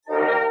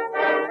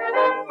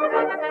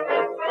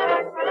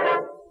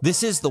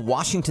This is the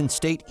Washington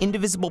State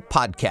Indivisible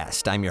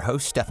Podcast. I'm your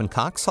host, Stephen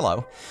Cox.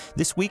 Hello.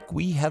 This week,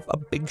 we have a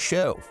big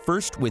show.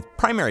 First, with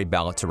primary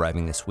ballots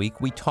arriving this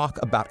week, we talk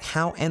about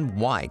how and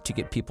why to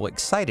get people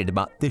excited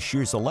about this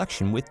year's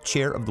election with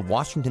Chair of the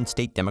Washington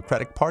State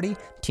Democratic Party,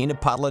 Tina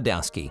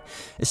Podlodowski.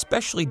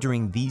 Especially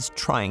during these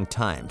trying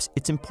times,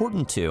 it's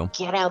important to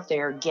get out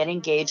there, get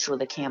engaged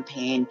with a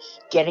campaign,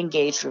 get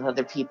engaged with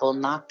other people,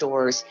 knock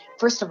doors.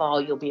 First of all,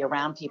 you'll be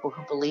around people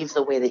who believe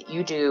the way that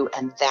you do,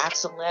 and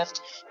that's a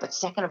lift. But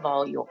second of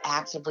all, you'll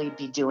actively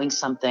be doing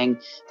something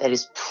that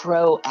is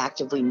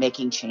proactively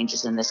making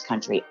changes in this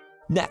country.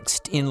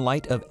 Next, in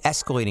light of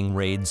escalating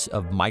raids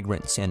of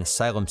migrants and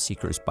asylum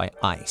seekers by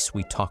ICE,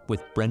 we talk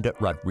with Brenda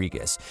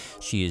Rodriguez.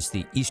 She is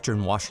the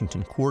Eastern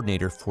Washington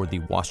coordinator for the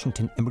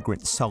Washington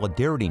Immigrant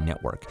Solidarity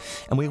Network,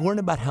 and we learn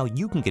about how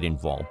you can get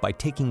involved by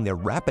taking their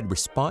rapid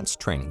response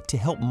training to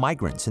help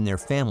migrants and their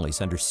families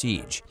under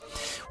siege.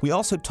 We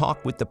also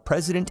talk with the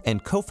president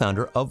and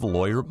co-founder of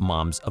Lawyer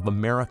Moms of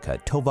America,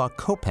 Tova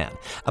Kopan,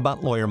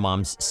 about Lawyer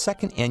Moms'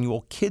 second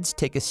annual Kids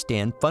Take a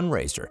Stand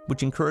fundraiser,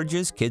 which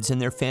encourages kids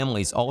and their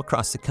families all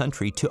across the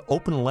country to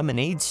open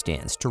lemonade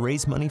stands to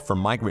raise money for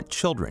migrant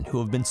children who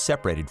have been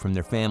separated from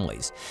their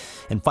families.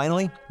 And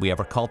finally, we have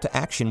our call to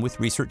action with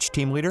research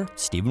team leader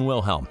Stephen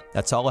Wilhelm.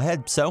 That's all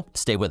ahead, so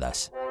stay with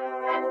us.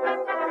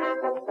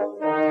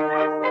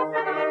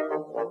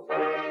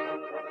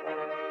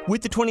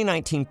 With the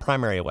 2019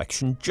 primary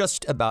election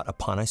just about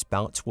upon us,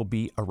 ballots will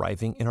be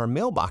arriving in our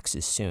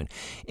mailboxes soon.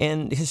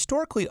 And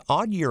historically,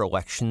 odd-year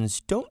elections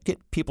don't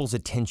get people's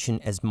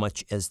attention as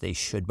much as they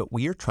should, but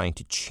we are trying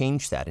to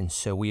change that. And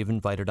so we have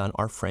invited on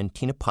our friend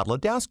Tina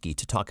Podlodowski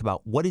to talk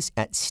about what is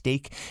at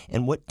stake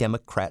and what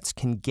Democrats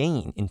can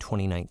gain in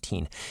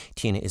 2019.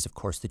 Tina is, of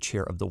course, the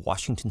chair of the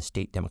Washington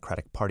State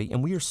Democratic Party,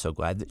 and we are so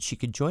glad that she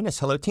could join us.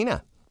 Hello,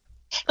 Tina.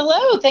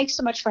 Hello. Thanks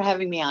so much for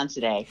having me on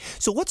today.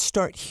 So let's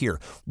start here.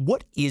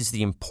 What is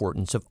the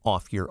importance of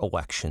off-year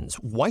elections?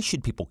 Why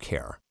should people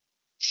care?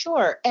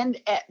 Sure.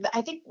 And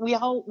I think we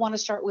all want to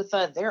start with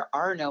there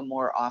are no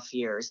more off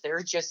years. There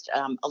are just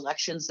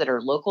elections that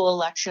are local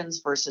elections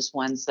versus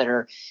ones that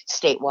are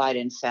statewide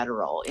and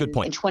federal. Good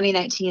point. In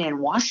 2019 in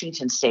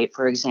Washington State,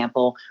 for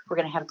example, we're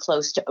going to have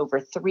close to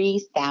over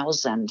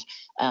 3,000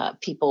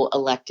 people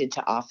elected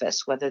to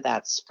office, whether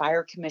that's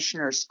fire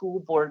commissioner,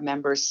 school board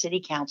member,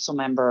 city council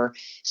member,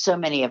 so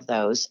many of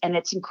those. And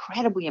it's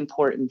incredibly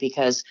important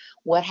because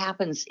what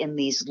happens in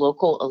these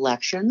local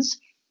elections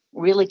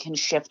really can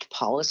shift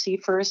policy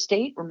for a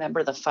state.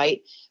 Remember, the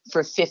fight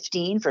for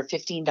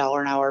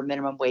 $15 an hour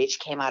minimum wage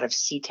came out of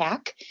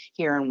CTAC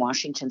here in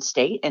Washington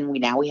State, and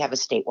we have a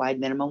statewide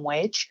minimum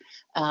wage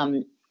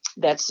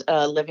that's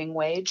a living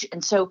wage.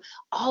 And so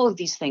all of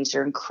these things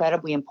are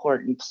incredibly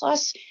important.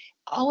 Plus,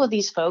 all of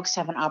these folks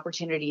have an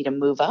opportunity to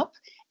move up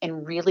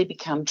and really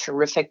become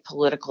terrific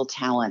political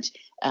talent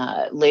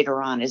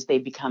later on as they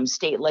become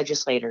state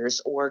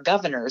legislators or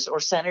governors or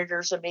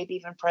senators or maybe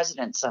even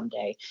presidents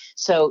someday.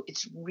 So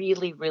it's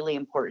really, really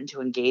important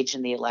to engage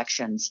in the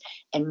elections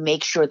and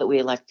make sure that we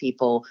elect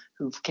people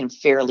who can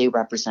fairly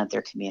represent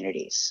their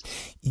communities.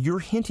 You're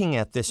hinting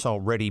at this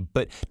already,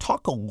 but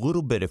talk a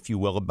little bit, if you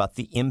will, about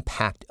the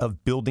impact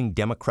of building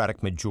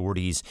Democratic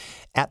majorities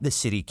at the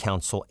city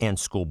council and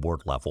school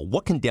board level.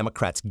 What can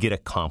Democrats get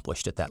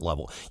accomplished at that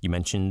level? You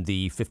mentioned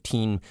the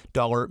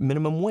 $15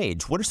 minimum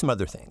wage. What are some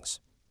other things?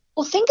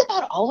 Well, think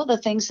about all of the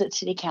things that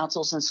city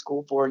councils and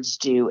school boards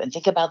do, and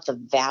think about the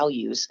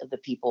values of the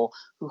people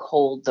who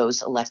hold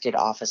those elected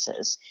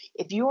offices.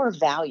 If your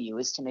value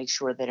is to make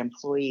sure that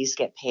employees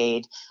get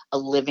paid a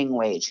living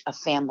wage, a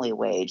family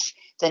wage,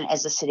 then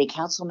as a city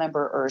council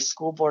member or a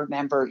school board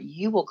member,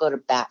 you will go to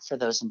bat for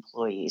those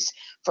employees,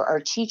 for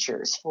our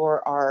teachers,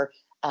 for our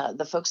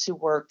the folks who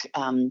work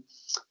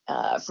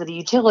for the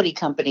utility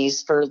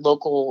companies, for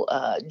local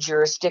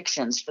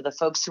jurisdictions, for the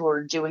folks who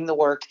are doing the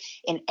work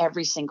in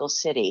every single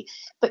city.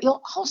 But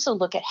you'll also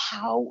look at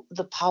how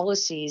the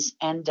policies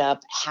end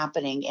up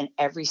happening in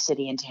every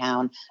city and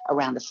town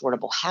around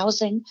affordable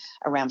housing,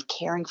 around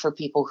caring for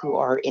people who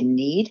are in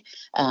need,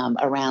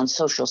 around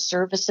social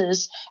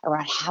services,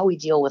 around how we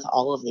deal with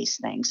all of these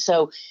things.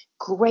 So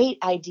great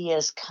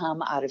ideas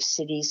come out of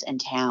cities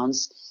and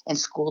towns and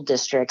school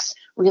districts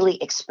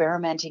really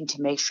experimenting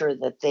to make sure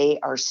that they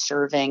are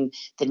serving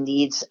the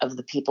needs of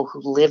the people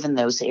who live in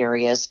those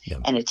areas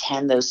and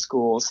attend those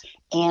schools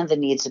and the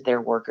needs of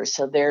their workers.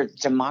 So they're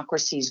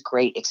democracy's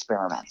great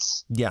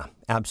experiments. Yeah,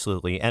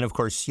 absolutely. And of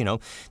course,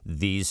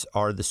 these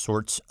are the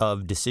sorts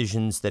of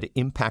decisions that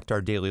impact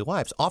our daily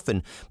lives,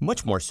 often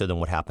much more so than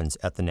what happens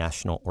at the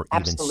national or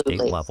even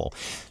state level.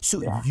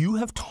 So you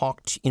have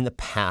talked in the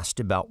past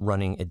about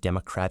running a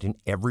Democrat in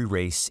every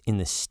race in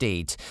the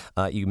state.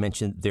 You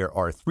mentioned there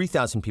are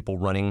 3,000 people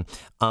running.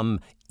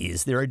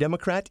 Is there a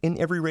Democrat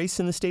in every race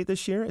in the state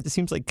this year? It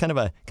seems like kind of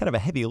a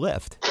heavy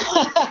lift.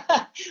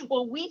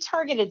 Well, we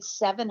targeted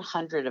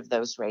 700 of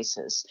those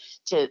races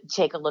to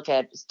take a look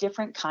at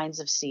different kinds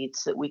of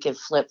seats that we could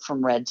flip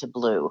from red to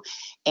blue.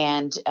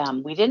 And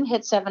we didn't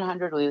hit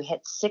 700, we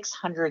hit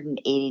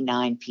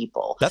 689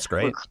 people That's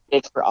great.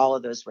 recruited for all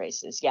of those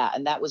races. Yeah,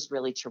 and that was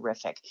really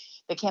terrific.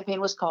 The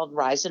campaign was called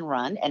Rise and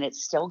Run, and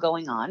it's still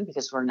going on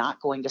because we're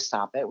not going to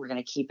stop it. We're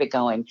going to keep it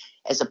going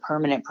as a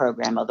permanent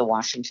program of the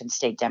Washington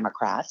State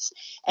Democrats.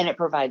 And it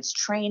provides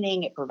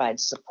training, it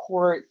provides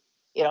support.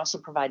 It also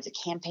provides a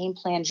campaign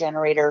plan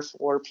generator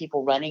for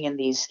people running in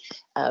these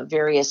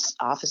various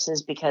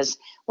offices, because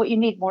what you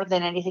need more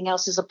than anything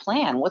else is a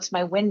plan. What's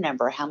my win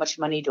number? How much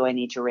money do I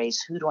need to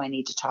raise? Who do I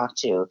need to talk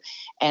to?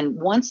 And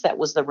once that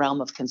was the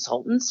realm of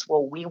consultants,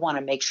 well, we want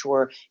to make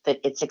sure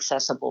that it's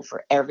accessible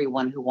for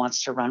everyone who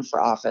wants to run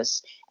for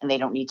office, and they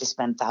don't need to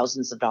spend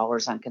thousands of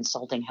dollars on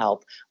consulting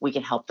help. We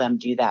can help them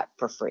do that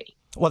for free.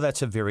 Well,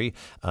 that's a very,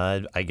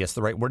 I guess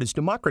the right word is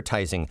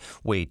democratizing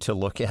way to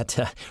look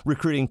at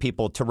recruiting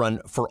people to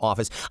run for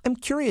office. I'm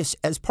curious,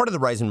 as part of the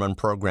Rise and Run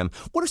program,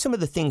 what are some of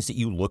the things that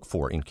you look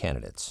for in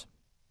candidates?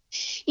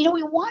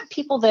 We want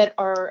people that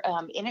are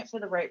in it for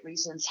the right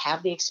reasons,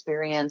 have the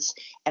experience,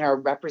 and are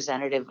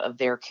representative of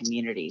their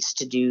communities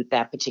to do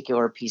that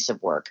particular piece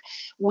of work.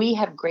 We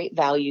have great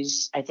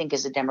values, I think,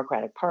 as a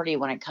Democratic Party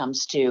when it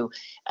comes to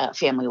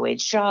family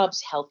wage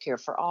jobs,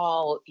 healthcare for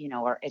all,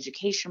 our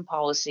education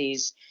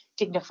policies,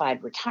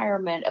 dignified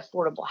retirement,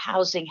 affordable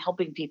housing,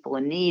 helping people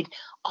in need,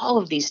 all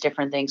of these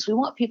different things. We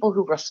want people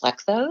who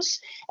reflect those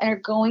and are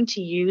going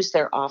to use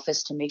their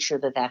office to make sure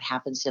that that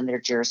happens in their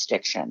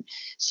jurisdiction.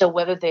 So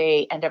whether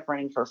they end up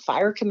running for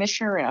fire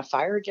commissioner in a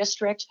fire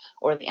district,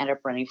 or they end up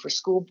running for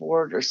school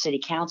board or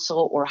city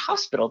council or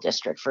hospital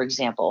district, for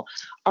example,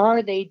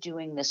 are they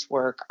doing this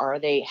work? Are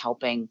they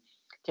helping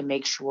to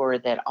make sure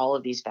that all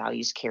of these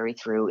values carry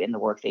through in the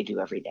work they do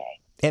every day?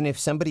 And if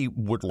somebody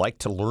would like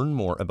to learn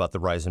more about the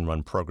Rise and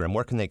Run program,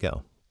 where can they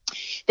go?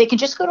 They can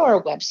just go to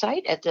our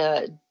website at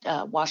the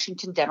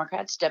Washington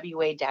Democrats,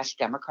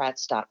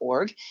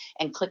 wa-democrats.org,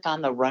 and click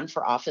on the Run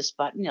for Office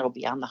button. It'll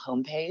be on the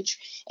homepage,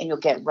 and you'll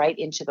get right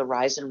into the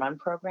Rise and Run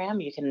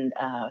program. You can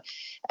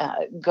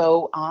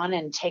go on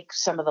and take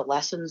some of the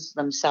lessons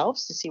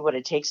themselves to see what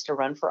it takes to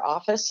run for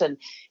office and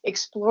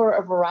explore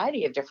a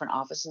variety of different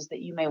offices that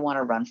you may want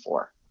to run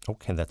for.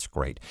 Okay, that's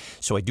great.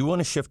 So I do want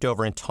to shift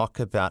over and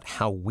talk about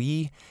how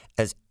we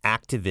as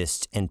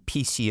activists and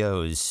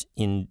PCOs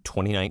in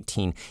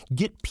 2019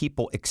 get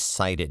people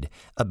excited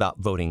about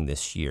voting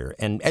this year.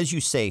 And as you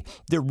say,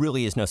 there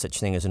really is no such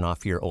thing as an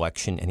off-year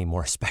election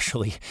anymore,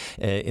 especially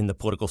in the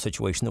political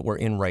situation that we're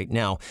in right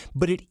now.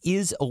 But it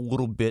is a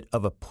little bit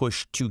of a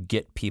push to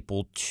get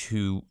people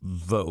to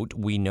vote.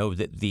 We know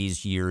that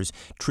these years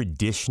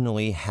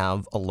traditionally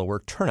have a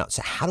lower turnout.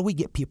 So how do we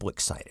get people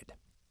excited?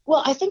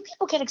 Well, I think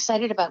people get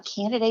excited about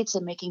candidates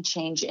and making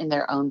change in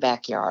their own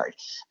backyard.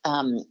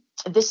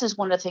 This is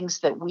one of the things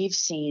that we've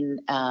seen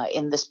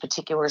in this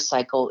particular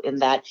cycle, in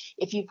that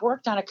if you've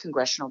worked on a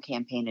congressional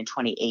campaign in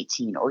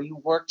 2018, or you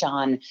worked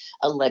on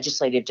a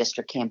legislative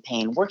district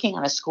campaign, working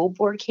on a school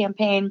board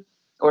campaign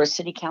or a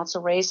city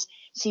council race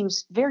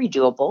seems very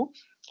doable.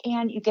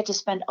 And you get to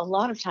spend a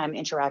lot of time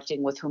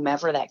interacting with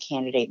whomever that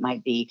candidate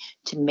might be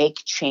to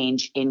make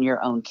change in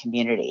your own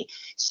community.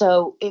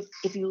 So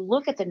if you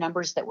look at the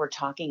numbers that we're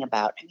talking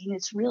about, I mean,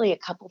 it's really a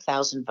couple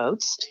thousand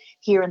votes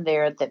here and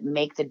there that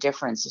make the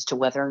difference as to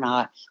whether or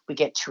not we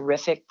get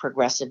terrific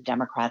progressive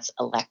Democrats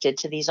elected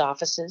to these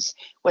offices,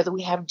 whether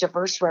we have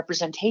diverse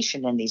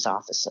representation in these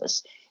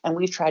offices. And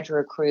we've tried to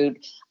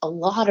recruit a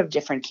lot of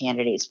different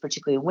candidates,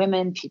 particularly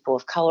women, people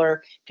of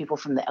color, people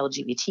from the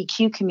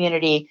LGBTQ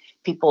community,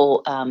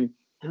 people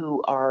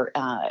who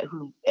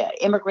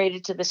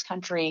immigrated to this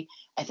country.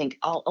 I think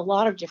a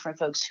lot of different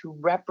folks who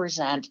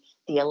represent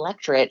the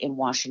electorate in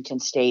Washington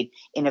state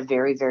in a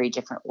very, very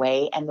different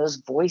way, and those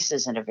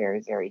voices in a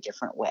very, very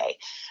different way.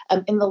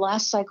 In the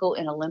last cycle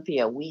in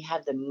Olympia, we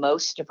had the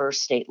most diverse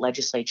state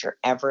legislature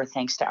ever,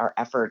 thanks to our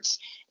efforts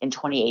in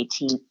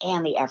 2018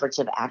 and the efforts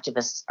of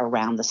activists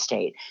around the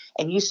state.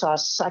 And you saw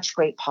such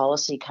great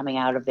policy coming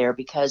out of there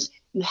because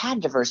you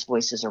had diverse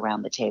voices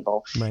around the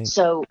table. Right.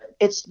 So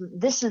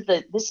this is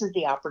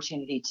the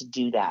opportunity to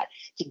do that,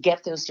 to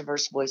get those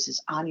diverse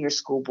voices on your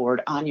school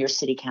board, on your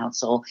city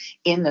council,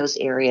 in those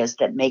areas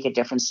that make a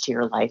difference to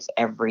your life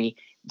every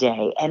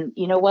day. And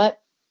you know what?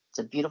 It's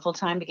a beautiful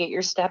time to get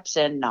your steps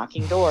in,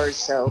 knocking doors.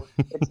 So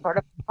it's part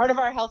of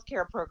our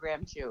healthcare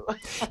program too.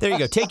 There you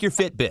go. Take your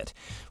Fitbit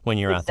when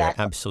you're out there.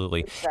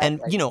 Absolutely.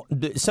 Exactly.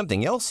 And,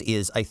 something else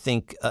is, I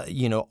think,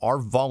 our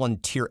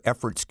volunteer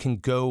efforts can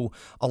go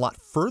a lot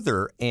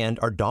further, and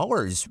our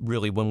dollars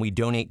really, when we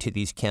donate to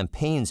these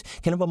campaigns,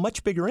 can have a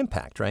much bigger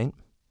impact, right?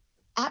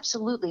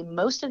 Absolutely.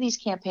 Most of these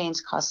campaigns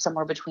cost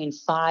somewhere between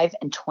 $5,000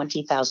 and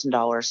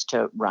 $20,000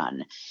 to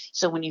run.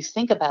 So when you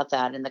think about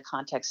that in the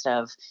context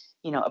of,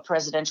 a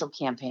presidential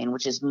campaign,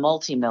 which is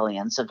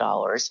multi-millions of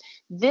dollars.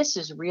 This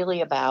is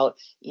really about,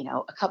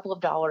 a couple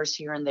of dollars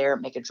here and there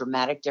make a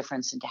dramatic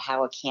difference into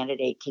how a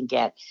candidate can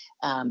get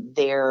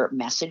their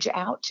message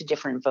out to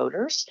different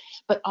voters.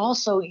 But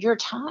also your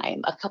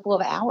time, a couple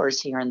of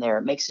hours here and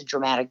there makes a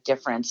dramatic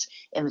difference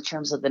in the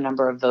terms of the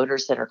number of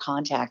voters that are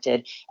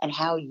contacted and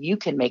how you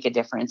can make a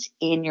difference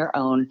in your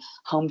own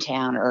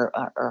hometown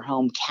or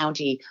home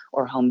county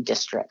or home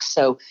district.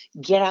 So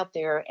get out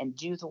there and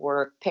do the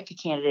work, pick a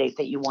candidate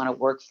that you want to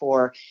work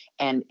for,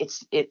 and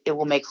it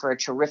will make for a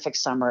terrific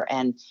summer.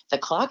 And the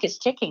clock is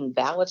ticking.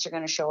 Ballots are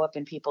going to show up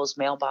in people's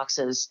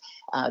mailboxes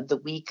the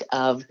week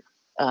of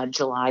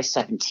July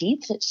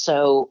 17th.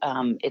 So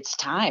it's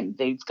time.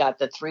 They've got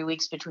the 3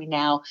 weeks between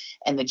now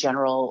and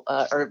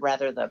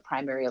the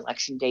primary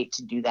election date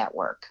to do that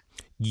work.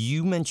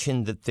 You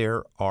mentioned that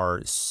there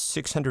are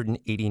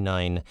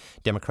 689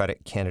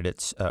 Democratic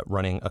candidates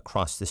running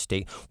across the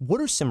state.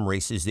 What are some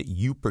races that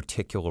you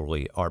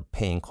particularly are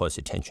paying close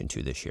attention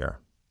to this year?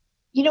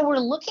 We're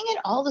looking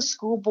at all the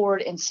school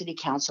board and city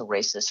council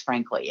races,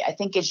 frankly. I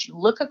think as you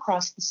look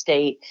across the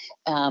state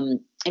and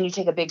you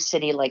take a big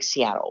city like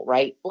Seattle,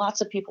 right?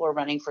 Lots of people are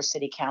running for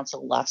city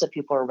council. Lots of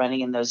people are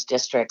running in those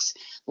districts.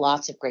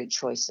 Lots of great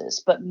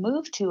choices. But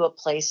move to a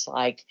place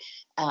like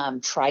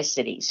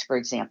Tri-Cities, for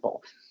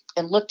example,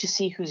 and look to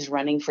see who's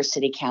running for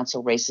city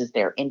council races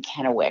there in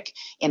Kennewick,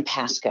 in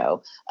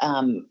Pasco,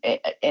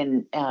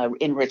 in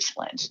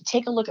Richland.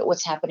 Take a look at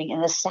what's happening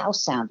in the South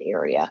Sound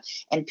area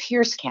and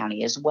Pierce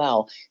County as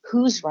well.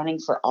 Who's running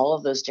for all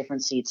of those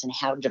different seats and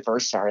how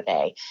diverse are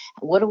they?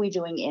 What are we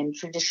doing in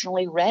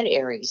traditionally red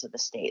areas of the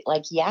state,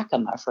 like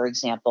Yakima, for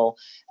example?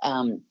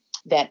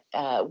 That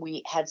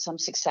we had some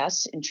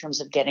success in terms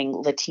of getting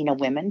Latina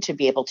women to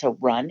be able to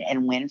run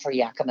and win for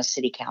Yakima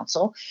City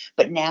Council.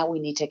 But now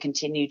we need to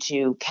continue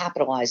to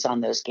capitalize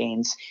on those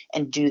gains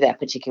and do that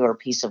particular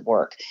piece of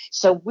work.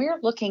 So we're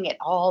looking at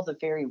all the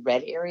very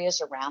red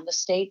areas around the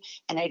state.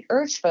 And I'd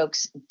urge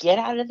folks, get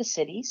out of the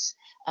cities,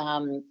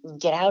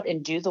 get out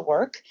and do the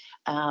work.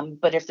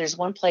 But if there's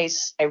one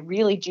place I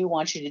really do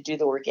want you to do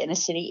the work in a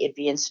city, it'd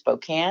be in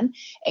Spokane,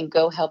 and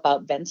go help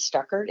out Ben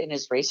Stuckert in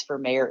his race for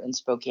mayor in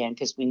Spokane,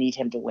 because we need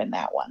him to win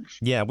that one.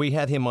 Yeah, we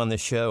had him on the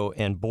show,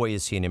 and boy,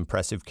 is he an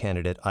impressive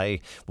candidate.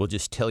 I will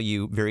just tell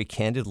you very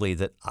candidly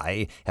that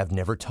I have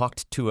never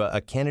talked to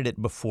a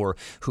candidate before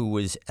who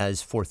was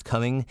as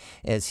forthcoming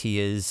as he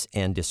is,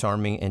 and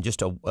disarming, and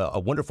just a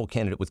wonderful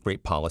candidate with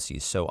great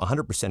policies. So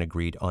 100%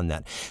 agreed on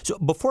that. So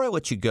before I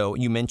let you go,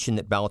 you mentioned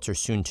that ballots are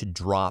soon to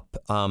drop,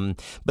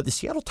 but the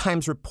Seattle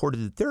Times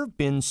reported that there have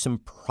been some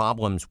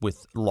problems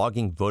with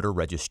logging voter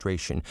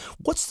registration.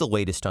 What's the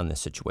latest on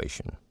this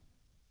situation?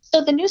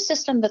 So the new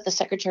system that the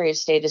Secretary of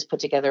State has put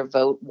together,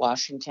 Vote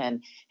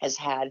Washington, has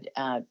had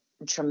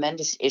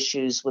tremendous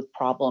issues with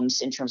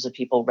problems in terms of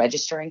people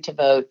registering to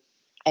vote.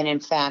 And in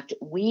fact,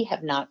 we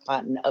have not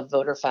gotten a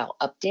voter file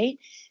update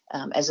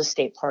as a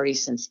state party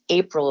since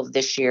April of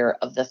this year,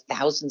 of the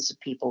thousands of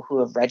people who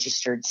have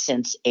registered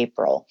since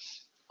April.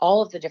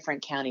 All of the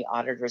different county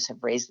auditors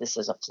have raised this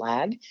as a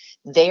flag.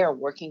 They are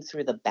working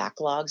through the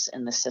backlogs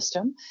in the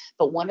system.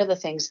 But one of the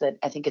things that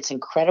I think it's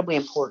incredibly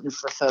important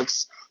for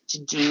folks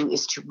to do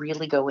is to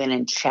really go in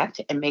and check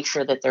and make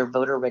sure that their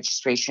voter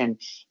registration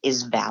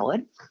is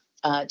valid,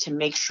 to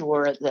make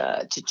sure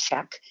to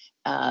check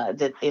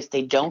that if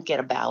they don't get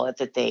a ballot,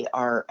 that they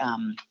are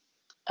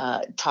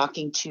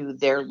talking to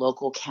their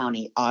local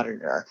county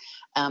auditor.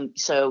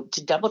 So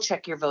to double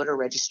check your voter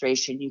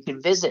registration, you can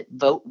visit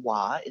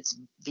VoteWA, it's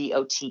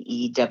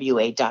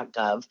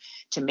votewa.gov,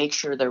 to make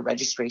sure their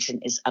registration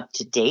is up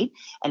to date.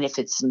 And if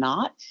it's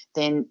not,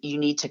 then you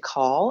need to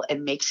call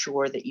and make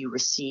sure that you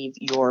receive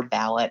your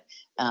ballot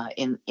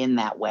in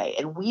that way.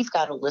 And we've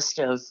got a list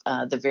of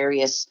the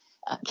various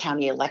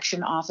county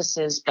election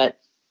offices, but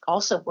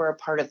also, we're a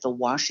part of the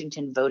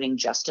Washington Voting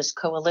Justice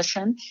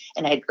Coalition,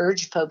 and I'd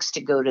urge folks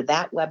to go to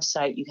that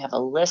website. You have a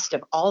list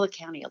of all the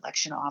county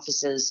election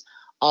offices,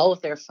 all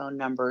of their phone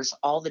numbers,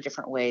 all the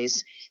different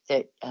ways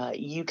that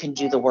you can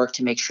do the work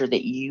to make sure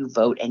that you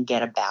vote and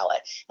get a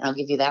ballot. And I'll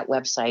give you that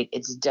website.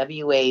 It's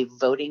WA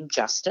Voting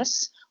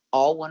Justice,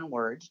 all one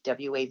word,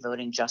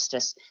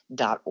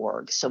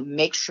 wavotingjustice.org. So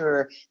make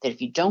sure that if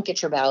you don't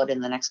get your ballot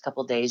in the next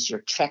couple of days,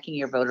 you're checking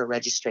your voter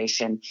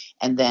registration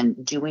and then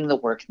doing the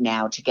work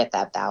now to get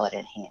that ballot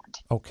in hand.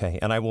 Okay,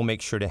 and I will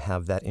make sure to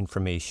have that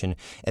information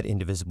at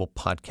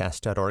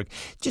indivisiblepodcast.org.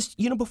 Just,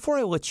 before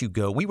I let you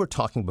go, we were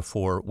talking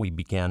before we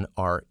began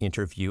our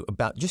interview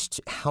about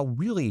just how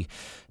really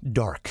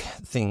dark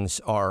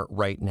things are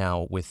right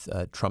now with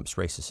Trump's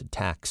racist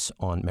attacks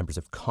on members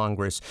of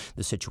Congress,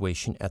 the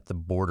situation at the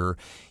border.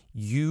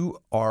 You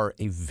are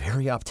a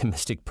very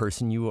optimistic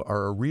person. You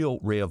are a real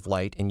ray of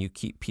light, and you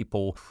keep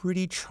people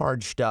pretty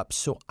charged up.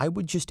 So I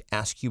would just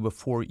ask you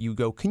before you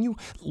go, can you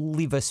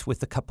leave us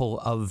with a couple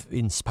of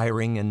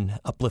inspiring and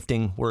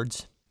uplifting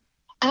words?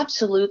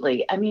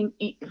 Absolutely. I mean,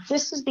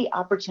 this is the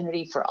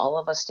opportunity for all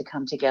of us to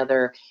come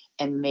together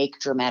and make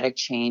dramatic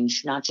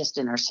change, not just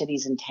in our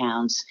cities and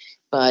towns,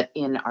 but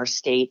in our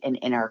state and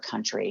in our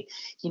country.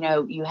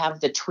 You have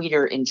the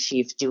tweeter in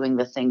chief doing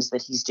the things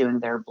that he's doing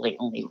that are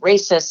blatantly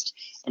racist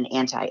and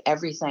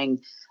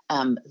anti-everything.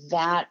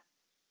 That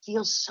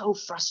feels so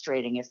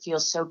frustrating. It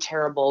feels so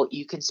terrible.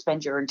 You could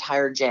spend your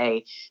entire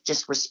day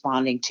just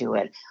responding to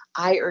it.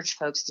 I urge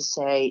folks to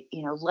say,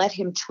 let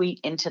him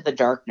tweet into the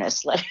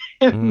darkness. Let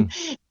him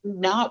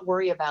not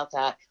worry about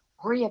that.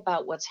 Worry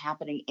about what's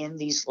happening in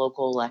these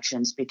local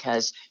elections,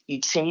 because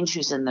you change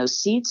who's in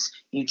those seats,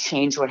 you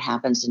change what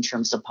happens in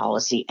terms of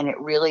policy. And it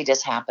really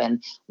does happen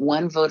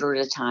one voter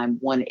at a time,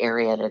 one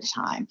area at a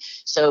time.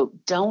 So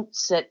don't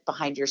sit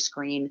behind your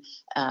screen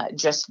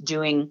just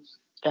doing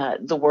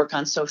the work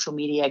on social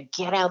media.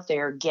 Get out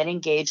there, get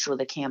engaged with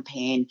a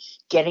campaign,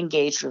 get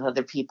engaged with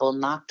other people,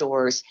 knock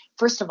doors.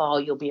 First of all,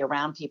 you'll be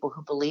around people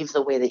who believe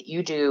the way that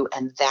you do,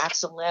 and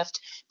that's a lift.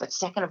 But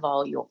second of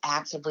all, you'll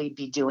actively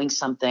be doing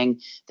something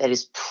that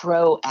is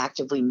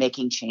proactively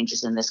making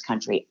changes in this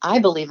country. I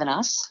believe in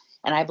us.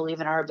 And I believe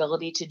in our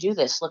ability to do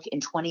this. Look, in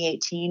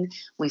 2018,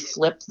 we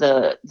flipped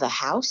the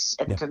House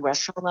at the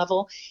congressional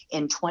level.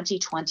 In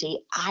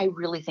 2020, I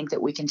really think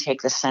that we can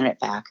take the Senate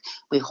back.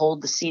 We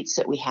hold the seats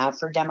that we have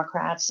for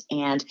Democrats.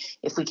 And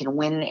if we can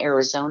win in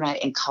Arizona,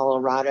 in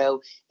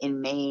Colorado,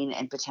 in Maine,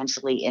 and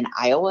potentially in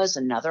Iowa is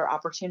another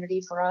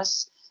opportunity for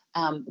us,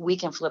 we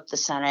can flip the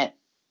Senate.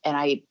 And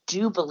I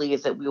do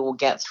believe that we will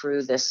get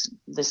through this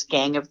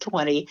gang of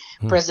 20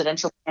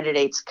 presidential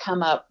candidates,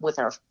 come up with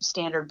our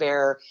standard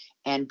bearer,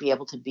 and be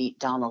able to beat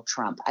Donald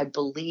Trump. I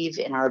believe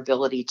in our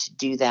ability to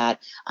do that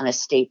on a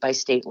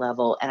state-by-state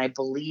level, and I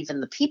believe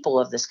in the people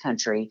of this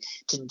country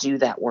to do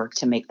that work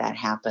to make that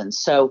happen.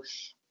 So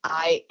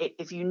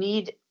if you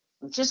need,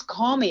 just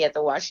call me at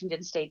the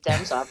Washington State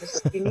Dems office.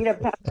 If you need a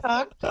pep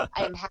talk,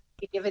 I am happy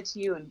to give it to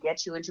you and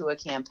get you into a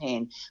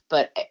campaign.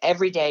 But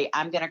every day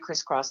I'm going to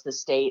crisscross the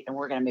state, and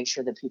we're going to make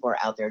sure that people are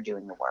out there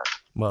doing the work.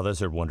 Well,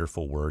 those are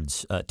wonderful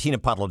words. Tina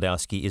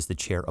Podlodowski is the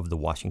chair of the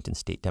Washington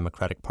State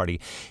Democratic Party.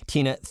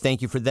 Tina,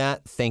 thank you for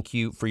that. Thank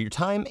you for your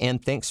time,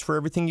 and thanks for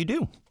everything you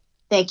do.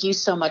 Thank you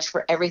so much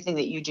for everything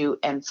that you do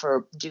and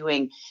for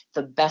doing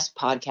the best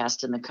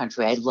podcast in the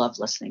country. I love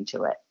listening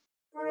to it.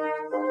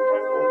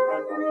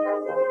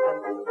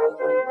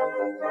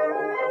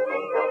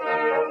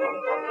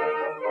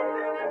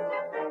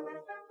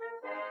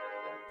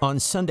 On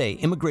Sunday,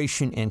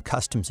 Immigration and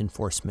Customs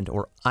Enforcement,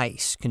 or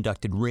ICE,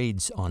 conducted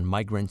raids on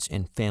migrants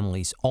and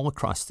families all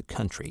across the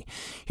country.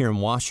 Here in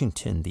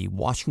Washington, the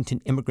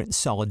Washington Immigrant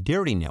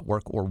Solidarity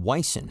Network, or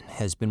WISN,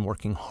 has been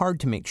working hard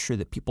to make sure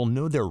that people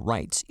know their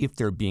rights if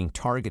they're being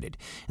targeted.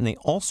 And they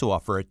also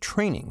offer a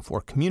training for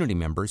community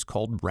members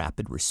called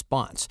Rapid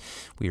Response.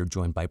 We are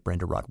joined by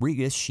Brenda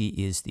Rodriguez. She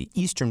is the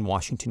Eastern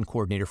Washington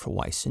coordinator for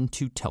WISN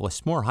to tell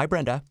us more. Hi,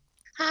 Brenda.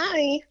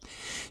 Hi.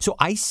 So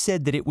ICE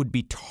said that it would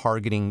be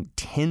targeting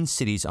 10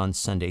 cities on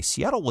Sunday.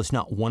 Seattle was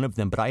not one of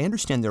them, but I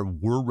understand there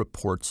were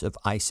reports of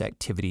ICE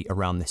activity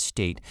around the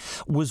state.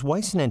 Was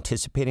WISN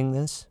anticipating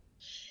this?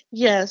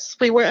 Yes,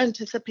 we were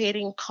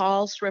anticipating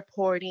calls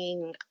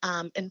reporting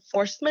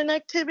enforcement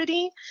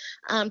activity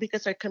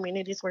because our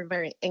communities were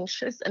very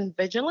anxious and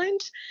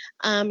vigilant.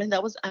 And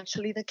that was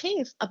actually the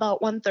case.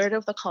 About 1/3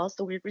 of the calls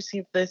that we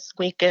received this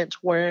weekend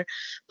were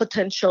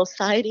potential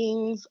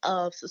sightings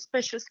of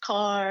suspicious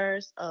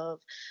cars, of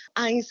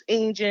ICE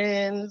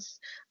agents.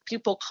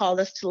 People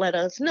called us to let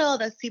us know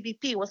that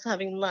CBP was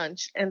having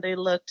lunch, and they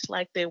looked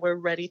like they were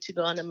ready to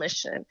go on a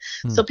mission.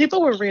 So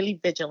people were really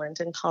vigilant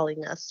in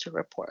calling us to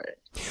report.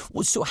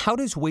 Well, so how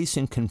does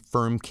WASN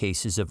confirm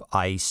cases of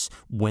ICE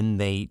when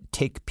they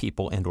take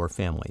people and or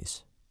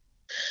families?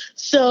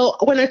 So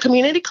when our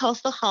community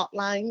calls the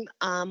hotline,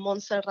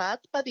 Montserrat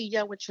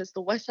Padilla, which is the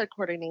West Side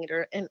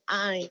coordinator, and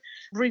I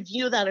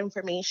review that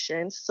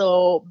information.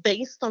 So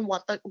based on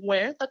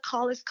where the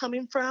call is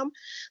coming from,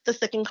 the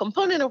second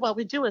component of what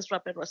we do is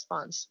rapid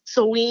response.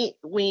 So we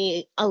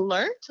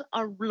alert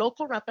our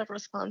local rapid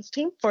response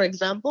team. For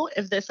example,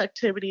 if this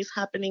activity is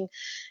happening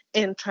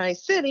in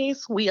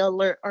Tri-Cities, we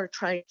alert our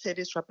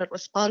Tri-Cities rapid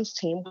response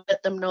team. We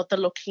let them know the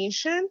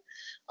location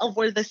of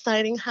where the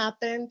sighting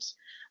happened,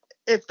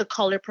 if the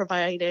caller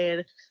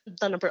provided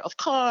the number of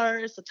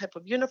cars, the type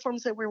of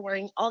uniforms that we're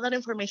wearing, all that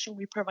information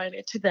we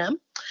provided to them.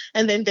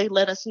 And then they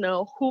let us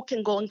know who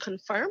can go and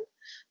confirm.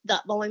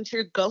 That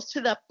volunteer goes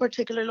to that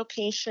particular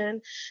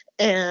location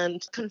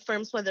and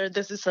confirms whether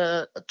this is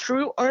a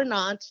true or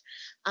not.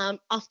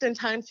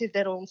 Oftentimes, if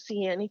they don't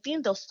see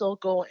anything, they'll still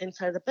go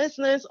inside the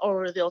business,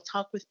 or they'll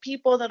talk with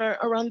people that are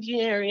around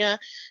the area,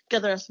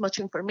 gather as much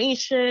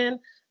information.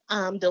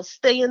 They'll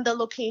stay in the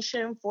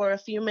location for a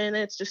few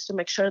minutes just to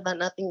make sure that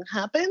nothing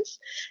happens.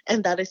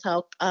 And that is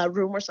how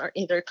rumors are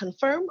either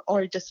confirmed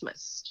or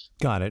dismissed.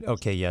 Got it.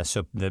 Okay, yeah.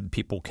 So the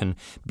people can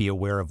be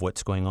aware of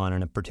what's going on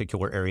in a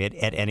particular area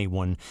at any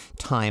one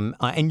time.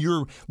 And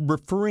you're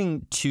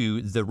referring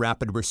to the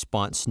Rapid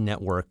Response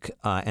Network,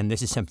 and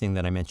this is something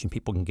that I mentioned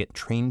people can get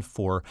trained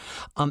for.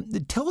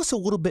 Tell us a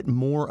little bit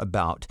more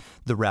about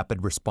the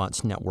Rapid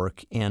Response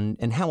Network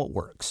and how it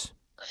works.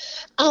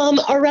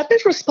 Our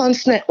Rapid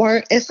Response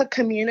Network is a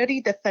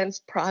community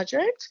defense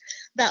project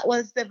that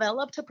was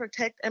developed to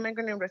protect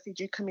immigrant and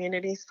refugee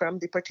communities from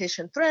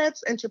deportation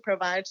threats and to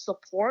provide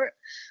support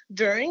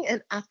during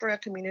and after a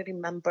community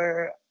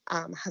member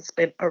has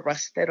been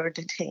arrested or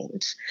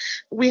detained.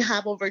 We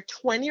have over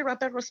 20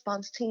 rapid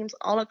response teams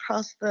all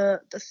across the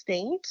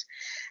state.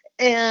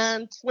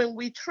 And when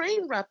we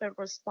train rapid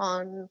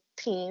response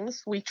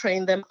teams, we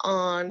train them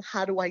on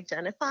how to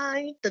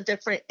identify the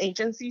different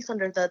agencies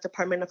under the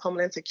Department of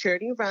Homeland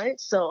Security, right?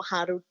 So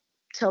how to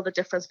tell the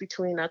difference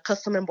between a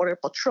Custom and Border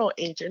Patrol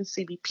agent,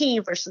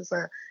 CBP, versus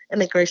a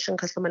Immigration,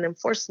 Custom and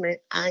Enforcement,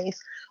 ICE,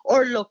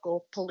 or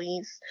local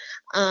police.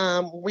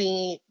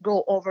 We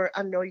go over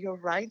a Know Your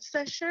Rights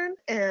session,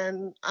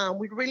 and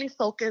we really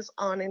focus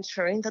on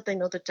ensuring that they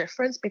know the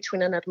difference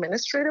between an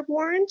administrative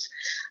warrant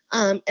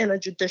and a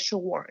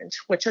judicial warrant,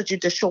 which a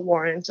judicial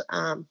warrant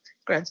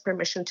grants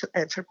permission to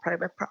enter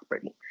private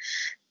property.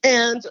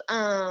 And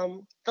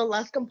the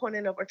last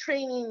component of our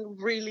training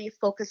really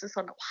focuses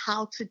on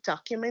how to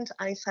document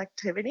ICE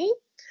activity,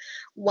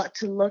 what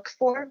to look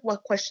for,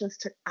 what questions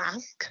to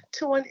ask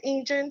to an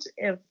agent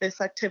if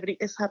this activity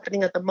is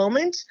happening at the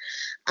moment,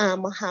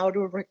 how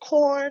to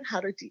record, how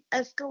to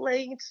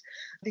de-escalate,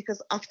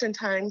 because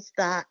oftentimes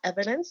that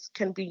evidence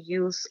can be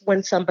used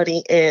when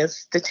somebody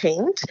is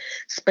detained,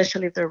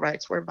 especially if their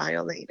rights were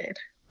violated.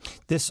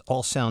 This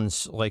all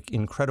sounds like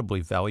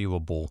incredibly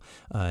valuable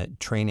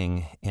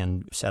training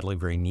and sadly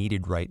very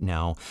needed right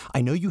now.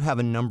 I know you have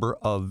a number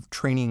of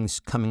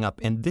trainings coming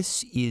up, and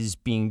this is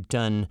being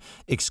done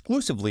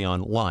exclusively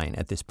online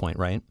at this point,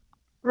 right?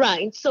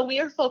 Right. So we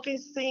are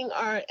focusing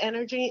our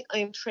energy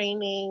in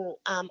training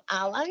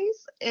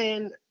allies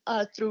and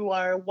through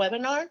our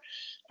webinar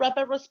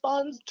rapid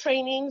response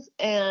trainings,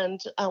 and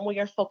we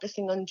are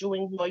focusing on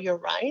doing Know Your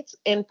Rights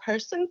in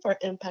person for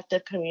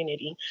impacted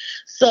community.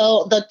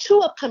 So the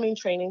two upcoming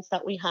trainings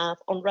that we have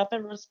on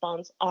rapid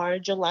response are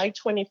July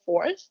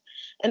 24th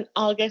and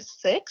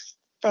August 6th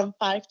from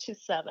 5 to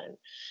 7.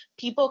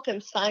 People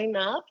can sign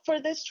up for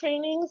these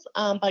trainings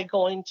by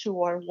going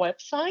to our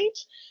website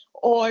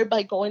or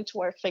by going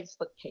to our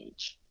Facebook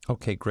page.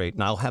 Okay, great.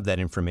 And I'll have that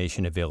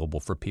information available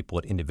for people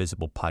at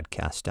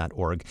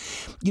indivisiblepodcast.org.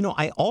 You know,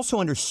 I also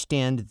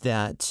understand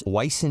that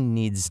WISN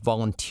needs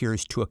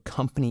volunteers to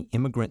accompany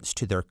immigrants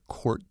to their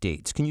court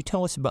dates. Can you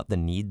tell us about the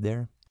need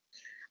there?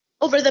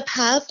 Over the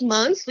past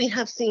months, we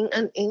have seen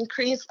an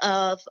increase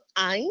of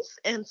ICE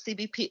and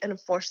CBP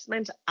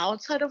enforcement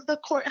outside of the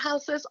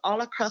courthouses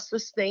all across the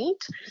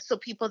state. So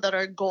people that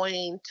are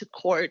going to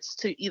courts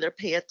to either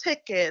pay a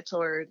ticket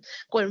or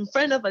go in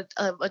front of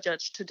a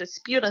judge to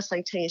dispute a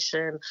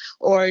citation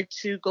or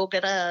to go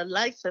get a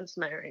license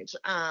marriage,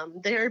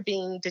 they're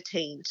being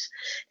detained.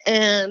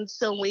 And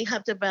so we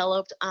have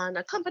developed an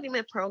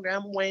accompaniment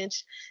program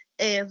which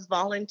is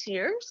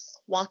volunteers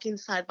walking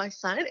side by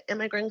side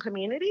immigrant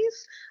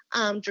communities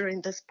during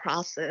this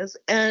process.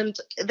 And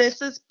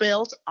this is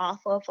built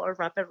off of our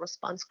rapid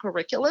response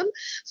curriculum.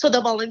 So the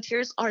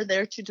volunteers are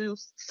there to do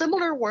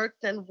similar work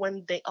than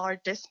when they are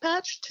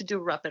dispatched to do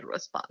rapid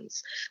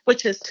response,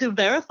 which is to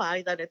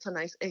verify that it's an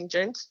ICE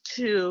agent,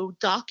 to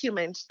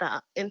document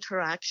that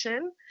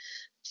interaction,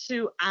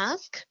 to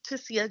ask to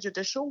see a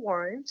judicial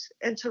warrant,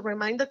 and to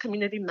remind the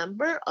community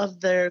member of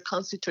their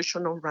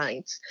constitutional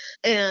rights.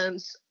 And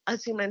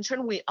as you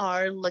mentioned, we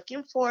are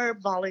looking for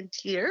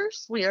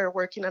volunteers. We are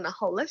working on a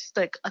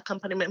holistic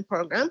accompaniment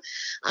program,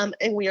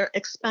 and we are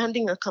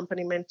expanding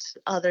accompaniment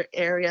to other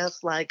areas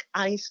like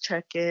ICE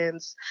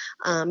check-ins,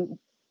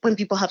 when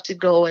people have to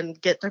go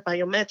and get their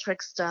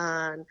biometrics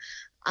done.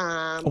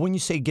 When you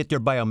say get their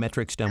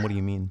biometrics done, what do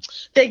you mean?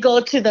 They go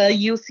to the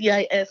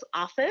UCIS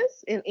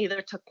office in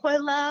either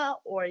Tequila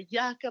or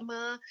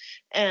Yakima,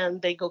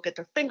 and they go get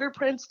their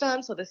fingerprints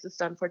done. So this is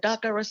done for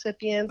DACA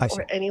recipients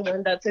or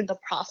anyone that's in the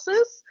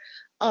process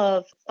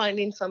of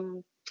finding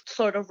some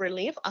sort of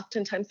relief.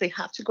 Oftentimes they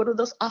have to go to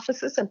those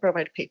offices and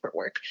provide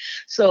paperwork.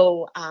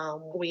 So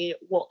we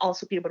will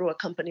also be able to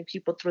accompany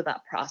people through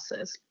that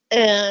process.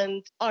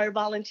 And our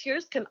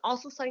volunteers can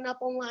also sign up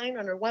online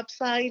on our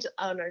website,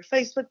 on our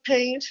Facebook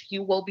page.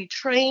 You will be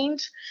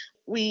trained.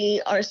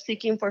 We are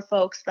seeking for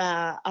folks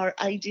that are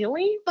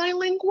ideally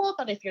bilingual,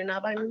 but if you're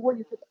not bilingual,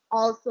 you could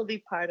also be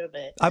part of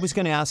it. I was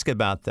going to ask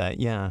about that,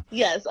 yeah.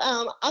 Yes.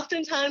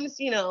 Oftentimes,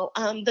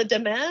 the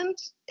demand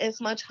is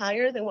much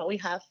higher than what we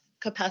have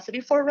capacity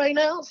for right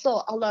now.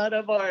 So a lot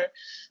of our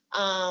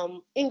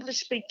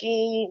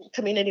English-speaking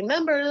community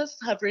members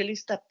have really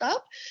stepped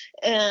up.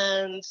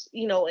 And,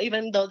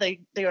 even though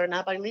they are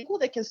not bilingual,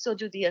 they can still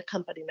do the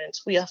accompaniment.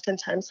 We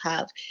oftentimes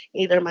have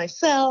either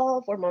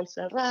myself or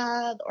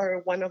Montserrat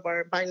or one of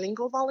our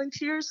bilingual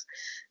volunteers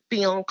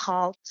be on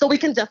call. So we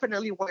can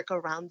definitely work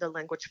around the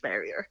language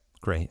barrier.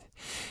 Great.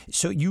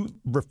 So you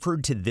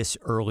referred to this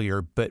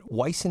earlier, but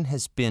WISN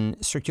has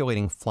been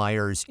circulating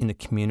flyers in the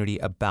community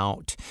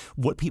about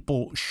what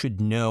people should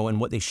know and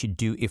what they should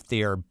do if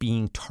they are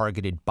being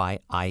targeted by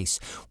ICE.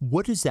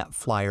 What does that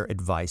flyer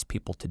advise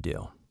people to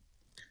do?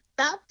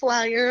 That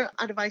flyer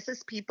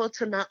advises people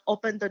to not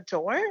open the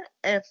door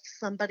if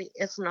somebody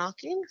is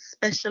knocking,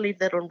 especially if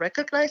they don't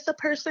recognize the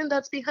person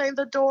that's behind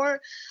the door,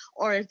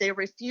 or if they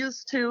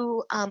refuse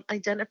to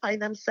identify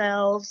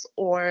themselves,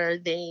 or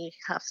they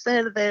have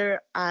said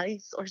their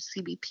ICE or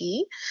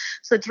CBP.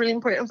 So it's really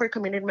important for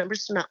community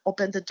members to not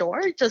open the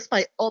door. Just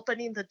by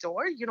opening the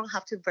door, you don't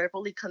have to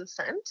verbally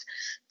consent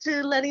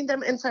to letting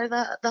them inside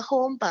the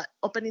home, but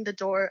opening the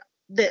door,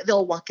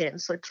 they'll walk in.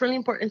 So it's really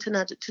important to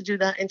not to do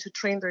that and to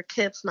train their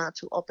kids not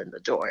to open the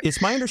door.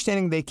 It's my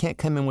understanding they can't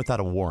come in without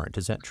a warrant.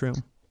 Is that true?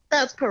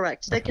 That's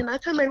correct. They Okay.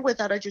 cannot come in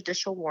without a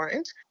judicial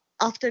warrant.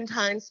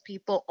 Oftentimes,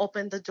 people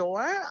open the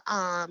door,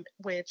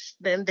 which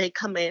then they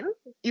come in,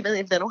 even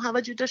if they don't have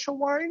a judicial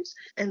warrant,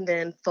 and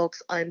then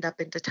folks end up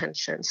in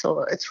detention.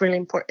 So it's really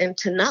important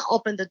to not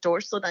open the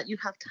door so that you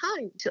have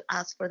time to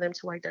ask for them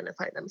to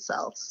identify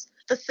themselves.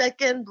 The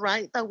second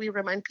right that we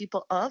remind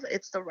people of,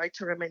 it's the right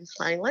to remain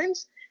silent.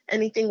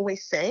 Anything we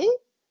say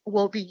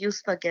will be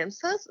used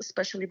against us,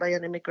 especially by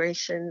an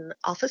immigration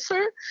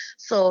officer.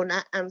 So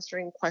not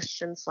answering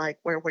questions like,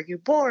 where were you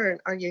born?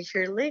 Are you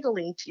here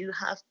legally? Do you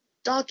have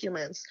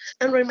documents?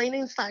 And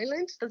remaining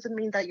silent doesn't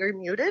mean that you're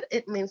muted.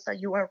 It means that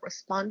you are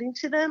responding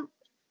to them.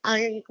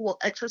 I will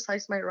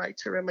exercise my right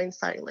to remain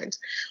silent,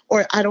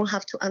 or I don't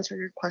have to answer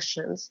your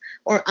questions,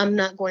 or I'm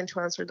not going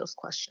to answer those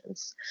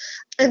questions.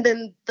 And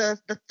then the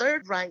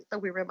third right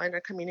that we remind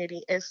our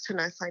community is to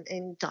not sign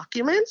any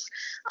documents.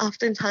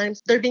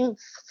 Oftentimes, they're being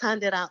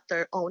handed out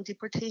their own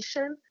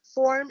deportation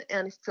form,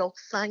 and if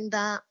folks sign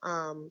that,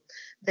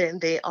 then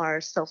they are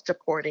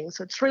self-deporting.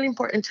 So it's really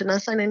important to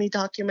not sign any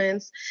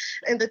documents.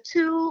 And the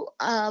two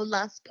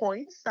last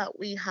points that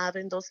we have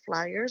in those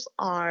flyers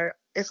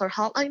is our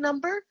hotline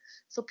number,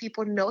 so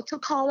people know to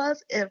call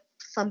us if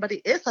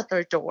somebody is at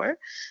their door,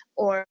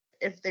 or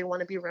if they want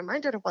to be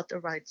reminded of what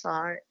their rights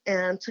are,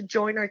 and to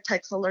join our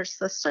text alert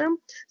system.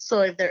 So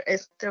if there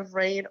is active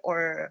raid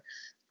or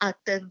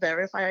active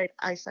verified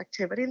ICE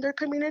activity in their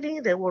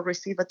community, they will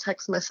receive a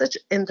text message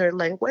in their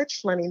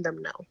language letting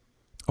them know.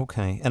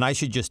 Okay. And I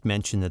should just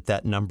mention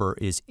that number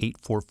is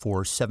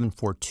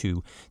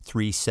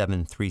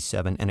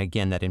 844-742-3737. And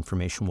again, that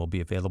information will be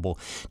available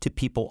to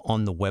people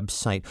on the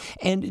website.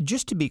 And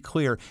just to be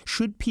clear,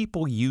 should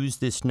people use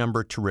this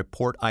number to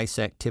report ICE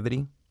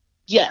activity?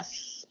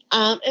 Yes.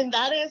 And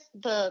that is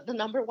the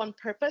number one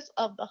purpose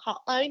of the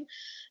hotline.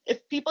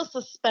 If people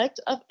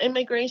suspect of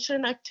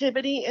immigration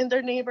activity in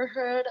their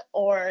neighborhood,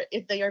 or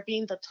if they are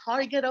being the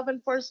target of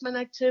enforcement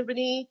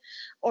activity,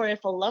 or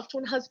if a loved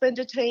one has been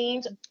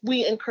detained,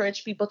 we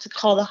encourage people to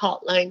call the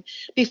hotline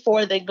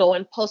before they go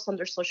and post on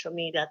their social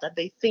media that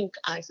they think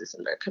ICE is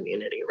in their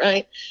community,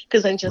 right?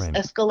 Because then just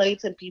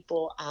escalates and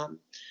people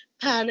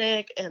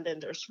panic, and then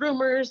there's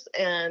rumors.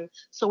 And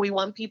so we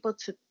want people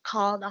to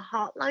call the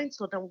hotline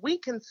so that we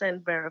can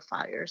send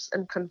verifiers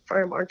and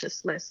confirm or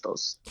dismiss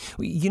those.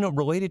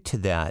 Related to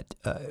that,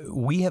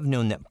 we have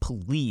known that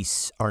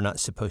police are not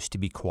supposed to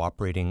be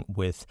cooperating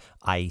with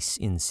ICE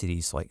in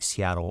cities like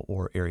Seattle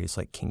or areas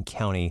like King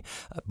County,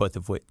 both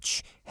of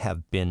which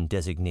have been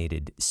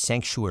designated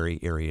sanctuary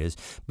areas.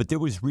 But there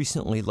was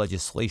recently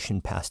legislation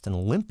passed in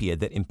Olympia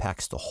that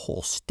impacts the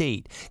whole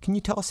state. Can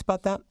you tell us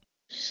about that?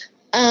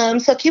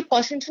 So Keep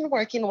Washington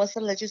Working was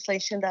a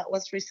legislation that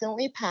was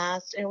recently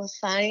passed. It was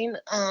signed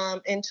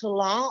into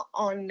law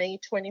on May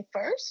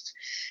 21st.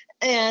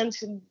 And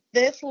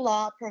this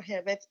law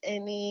prohibits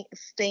any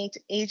state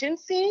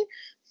agency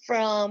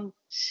from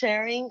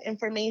sharing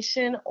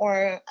information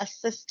or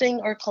assisting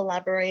or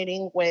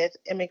collaborating with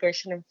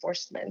immigration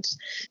enforcement.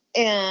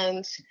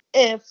 And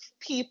if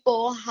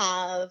people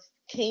have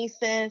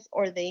cases,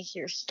 or they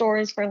hear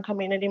stories from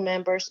community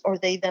members, or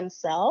they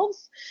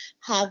themselves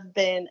have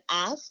been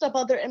asked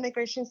about their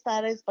immigration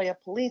status by a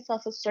police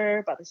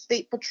officer, by the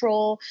state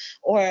patrol,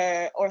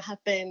 or have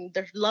been,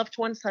 their loved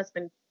ones has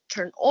been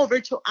turned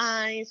over to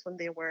ICE when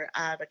they were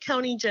at a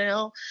county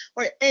jail,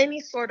 or any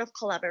sort of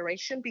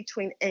collaboration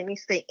between any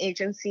state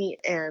agency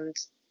and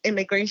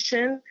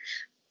immigration,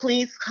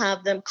 please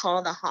have them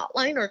call the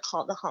hotline, or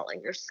call the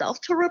hotline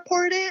yourself to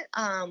report it.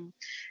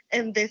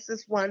 And this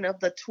is one of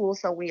the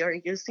tools that we are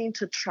using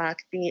to track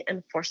the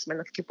enforcement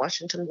of Keep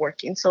Washington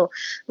Working. So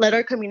let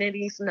our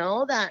communities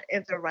know that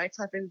if their rights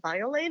have been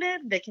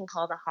violated, they can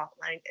call the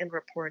hotline and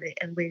report it.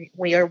 And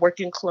we are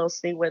working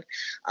closely with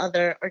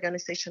other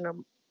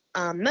organizational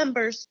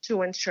members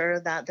to ensure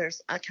that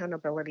there's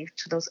accountability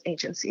to those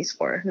agencies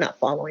for not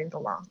following the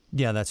law.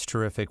 Yeah, that's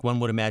terrific. One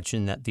would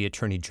imagine that the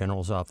Attorney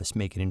General's office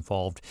may get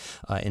involved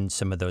in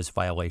some of those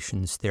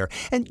violations there.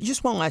 And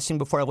just one last thing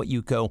before I let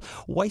you go.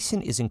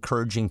 Wyson is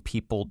encouraging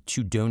people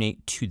to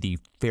donate to the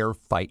Fair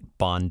Fight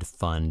Bond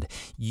Fund.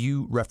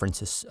 You referenced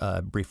this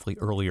briefly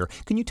earlier.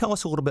 Can you tell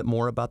us a little bit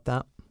more about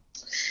that?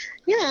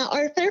 Yeah,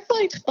 our Fair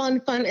Fight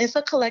Bond Fund is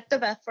a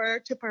collective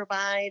effort to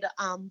provide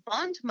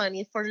bond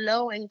money for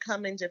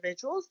low-income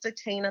individuals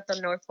detained at the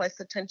Northwest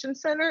Detention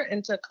Center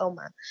in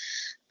Tacoma.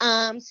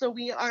 So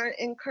we are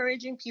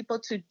encouraging people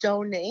to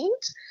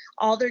donate.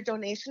 All their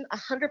donation,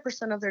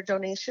 100% of their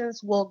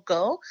donations will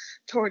go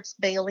towards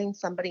bailing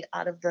somebody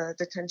out of the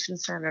detention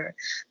center.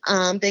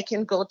 They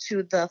can go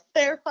to the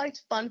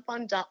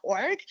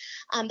fairfightfunfund.org.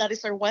 That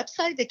is our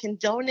website. They can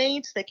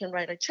donate. They can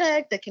write a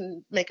check. They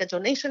can make a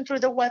donation through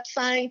the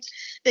website.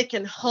 They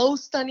can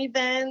host an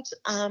event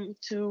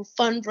to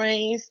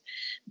fundraise.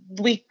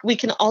 We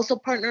can also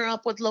partner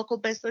up with local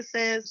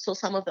businesses. So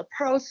some of the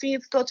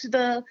proceeds go to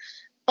the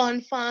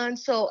fund.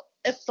 So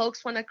if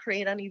folks want to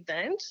create an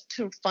event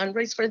to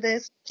fundraise for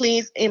this,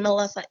 please email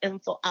us at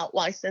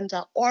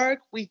info@wisen.org.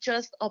 We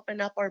just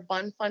opened up our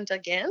bond fund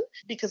again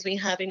because we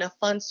have enough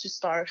funds to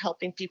start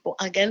helping people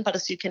again. But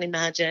as you can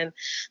imagine,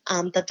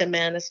 the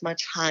demand is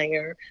much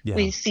higher. Yeah.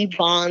 We see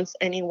bonds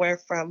anywhere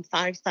from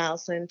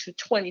 $5,000 to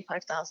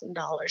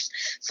 $25,000.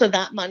 So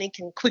that money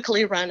can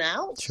quickly run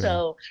out. Sure.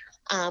 So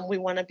we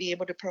want to be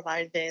able to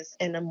provide this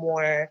in a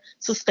more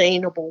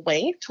sustainable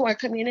way to our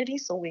community.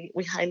 So we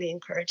highly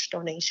encourage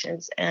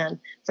donations and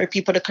for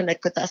people to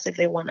connect with us if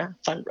they want to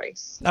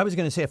fundraise. I was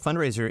going to say a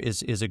fundraiser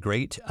is a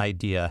great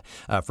idea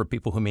for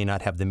people who may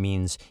not have the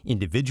means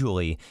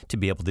individually to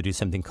be able to do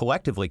something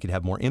collectively could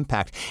have more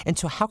impact. And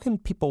so how can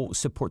people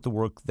support the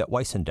work that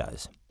Wisen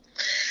does?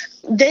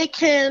 They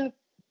can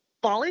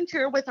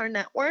volunteer with our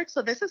network.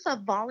 So this is a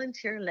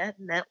volunteer-led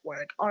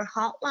network. Our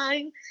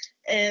hotline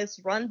is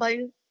run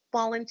by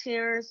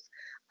volunteers.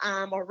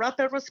 Our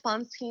rapid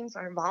response teams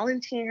are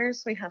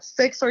volunteers. We have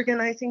 6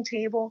 organizing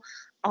tables.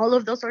 All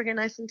of those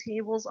organizing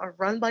tables are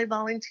run by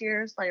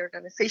volunteers, by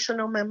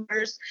organizational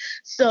members.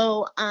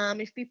 So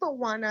if people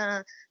want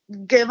to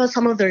give us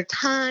some of their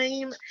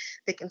time,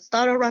 they can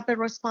start a rapid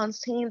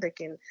response team. They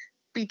can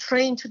be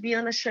trained to be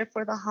on a shift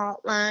for the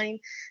hotline.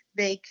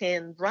 They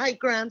can write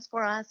grants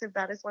for us if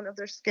that is one of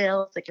their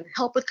skills. They can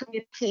help with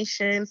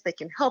communications. They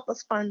can help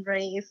us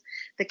fundraise.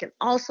 They can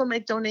also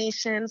make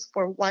donations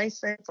for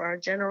Wisen, for our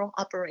general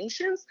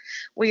operations.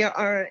 We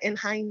are in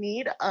high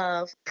need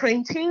of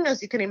printing.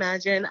 As you can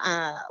imagine,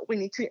 we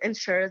need to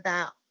ensure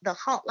that the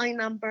hotline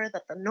number,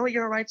 that the Know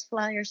Your Rights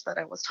flyers that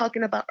I was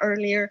talking about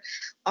earlier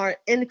are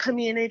in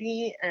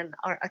community and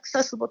are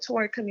accessible to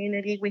our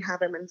community. We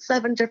have them in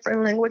 7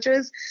 different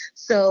languages.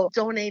 So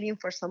donating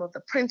for some of the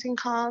printing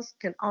costs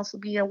can also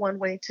be a one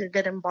way to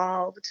get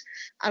involved.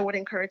 I would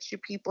encourage you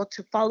people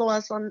to follow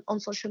us on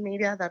social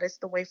media. That is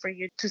the way for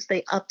you to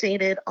stay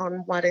updated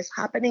on what is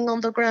happening on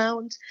the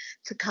ground,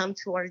 to come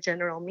to our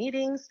general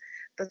meetings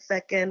the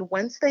second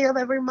Wednesday of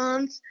every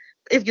month.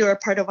 If you're a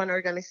part of an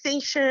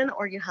organization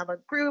or you have a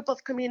group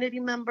of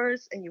community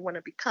members and you want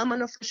to become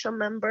an official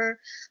member,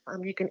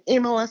 you can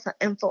email us at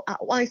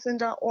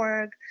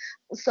info@wisen.org.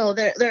 So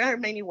there are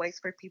many ways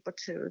for people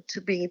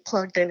to be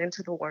plugged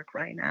into the work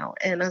right now.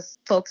 And as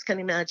folks can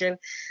imagine,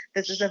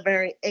 this is a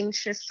very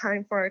anxious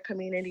time for our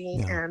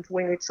community, and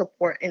we need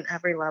support in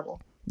every level.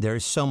 There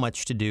is so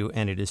much to do,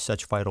 and it is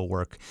such vital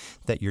work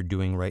that you're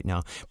doing right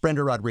now.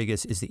 Brenda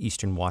Rodriguez is the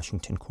Eastern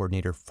Washington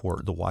coordinator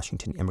for the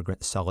Washington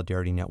Immigrant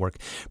Solidarity Network.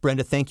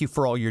 Brenda, thank you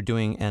for all you're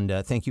doing, and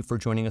thank you for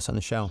joining us on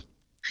the show.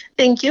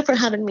 Thank you for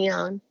having me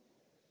on.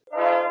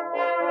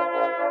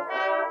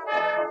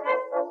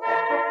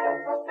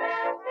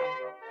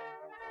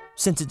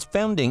 Since its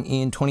founding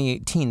in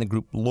 2018, the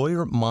group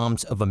Lawyer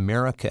Moms of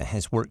America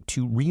has worked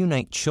to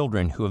reunite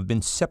children who have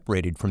been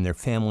separated from their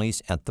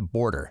families at the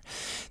border.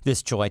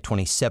 This July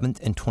 27th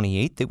and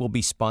 28th, they will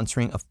be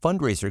sponsoring a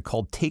fundraiser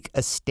called Take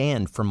a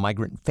Stand for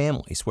Migrant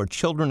Families, where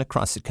children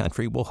across the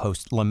country will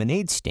host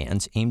lemonade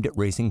stands aimed at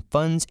raising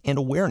funds and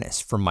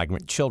awareness for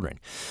migrant children.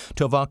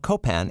 Tova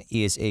Kopan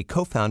is a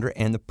co-founder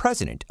and the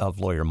president of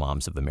Lawyer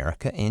Moms of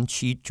America, and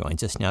she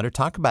joins us now to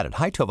talk about it.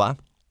 Hi, Tova.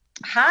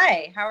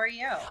 Hi, how are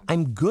you?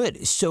 I'm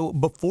good. So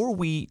before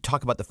we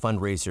talk about the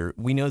fundraiser,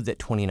 we know that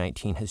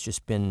 2019 has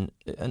just been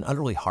an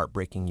utterly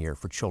heartbreaking year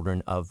for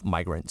children of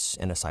migrants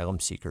and asylum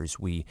seekers.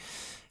 We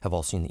have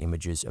all seen the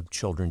images of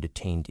children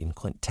detained in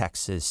Clint,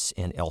 Texas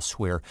and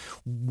elsewhere.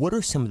 What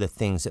are some of the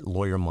things that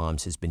Lawyer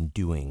Moms has been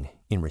doing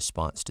in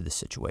response to the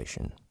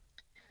situation?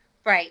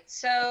 Right.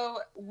 So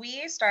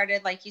we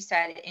started, like you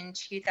said, in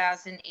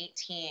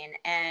 2018,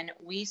 and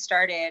we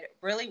started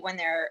really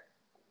when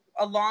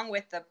along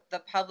with the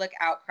public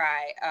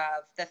outcry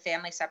of the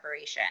family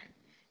separation.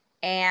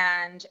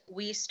 And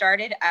we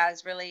started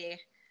as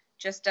really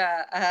just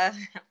a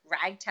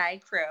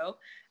ragtag crew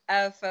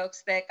of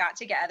folks that got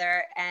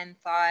together and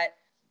thought,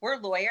 we're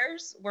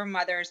lawyers, we're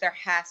mothers, there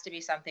has to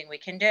be something we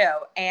can do.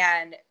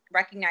 And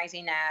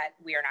recognizing that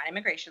we are not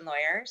immigration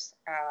lawyers,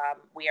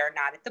 we are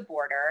not at the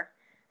border.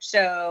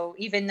 So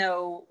even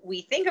though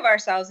we think of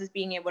ourselves as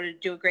being able to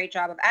do a great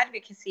job of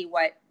advocacy,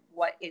 what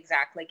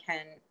exactly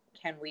can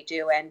we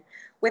do? And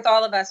with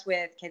all of us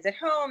with kids at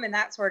home and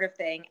that sort of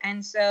thing.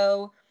 And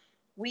so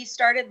we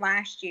started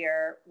last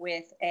year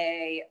with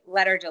a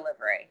letter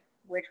delivery,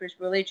 which was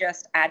really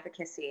just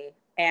advocacy.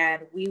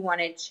 And we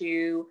wanted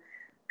to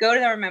go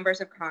to our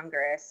members of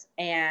Congress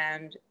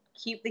and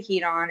keep the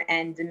heat on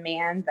and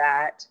demand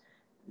that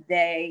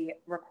they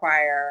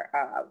require,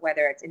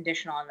 whether it's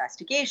additional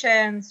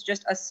investigations,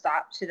 just a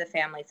stop to the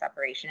family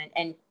separation,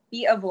 and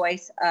be a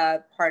voice,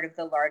 part of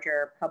the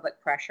larger public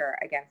pressure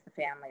against the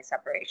family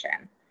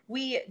separation.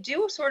 We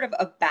do sort of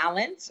a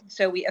balance.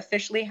 So we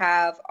officially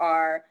have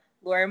our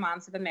Lawyer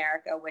Moms of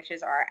America, which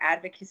is our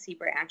advocacy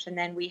branch, and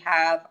then we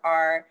have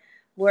our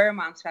Lawyer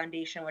Moms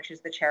Foundation, which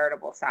is the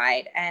charitable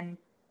side. And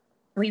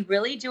we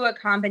really do a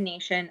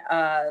combination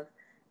of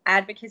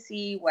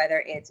advocacy,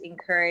 whether it's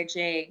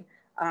encouraging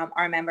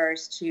our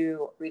members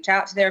to reach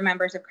out to their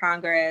members of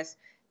Congress,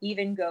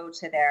 even go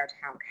to their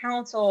town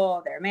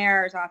council, their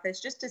mayor's office,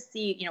 just to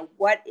see,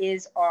 what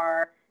is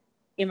our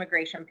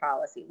immigration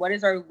policy? What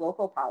is our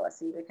local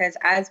policy? Because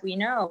as we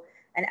know,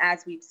 and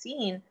as we've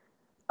seen,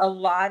 a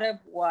lot of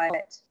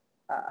what,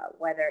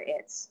 whether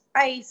it's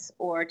ICE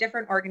or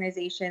different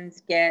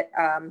organizations they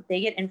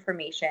get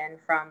information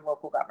from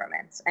local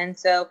governments. And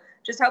so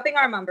just helping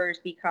our members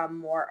become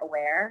more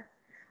aware.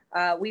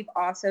 We've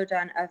also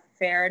done a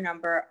fair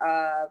number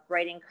of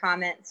writing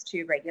comments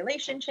to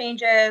regulation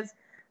changes.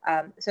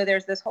 So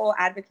there's this whole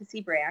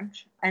advocacy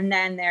branch, and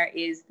then there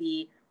is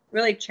the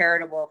really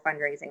charitable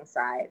fundraising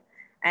side.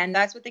 And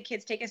that's what the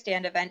Kids Take a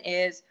Stand event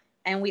is.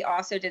 And we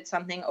also did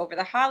something over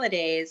the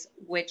holidays,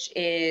 which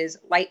is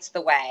Lights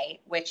the Way,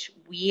 which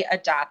we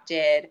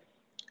adopted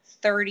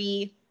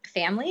 30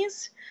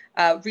 families,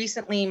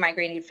 recently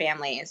migrated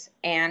families,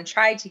 and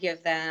tried to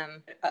give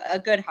them a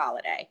good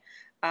holiday.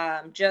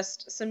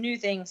 Just some new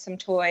things, some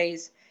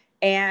toys.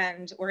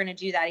 And we're going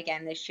to do that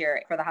again this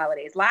year for the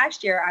holidays.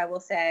 Last year, I will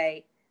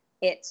say,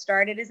 it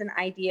started as an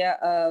idea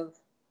of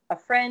a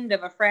friend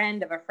of a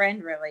friend of a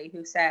friend, really,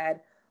 who said,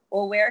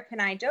 well, where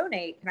can I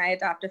donate? Can I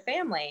adopt a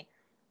family?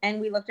 And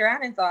we looked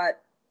around and thought,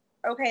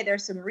 okay,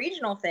 there's some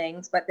regional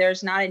things, but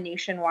there's not a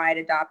nationwide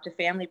adopt a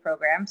family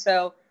program.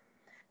 So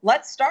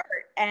let's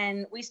start.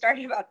 And we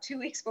started about 2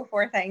 weeks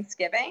before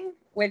Thanksgiving,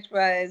 which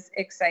was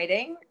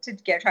exciting to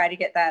try to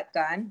get that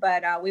done.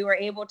 But we were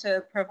able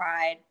to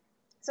provide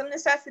some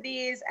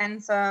necessities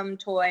and some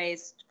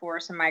toys for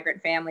some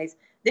migrant families.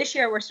 This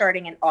year we're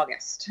starting in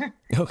August.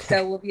 Okay.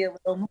 So we'll be a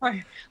little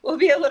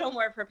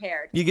more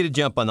prepared. You get a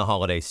jump on the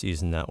holiday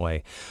season that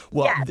way.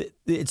 Well, yeah.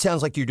 It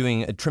sounds like you're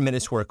doing a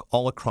tremendous work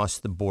all across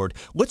the board.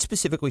 Let's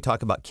specifically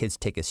talk about Kids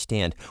Take a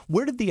Stand.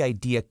 Where did the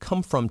idea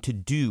come from to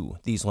do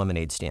these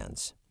lemonade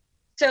stands?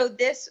 So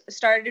this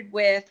started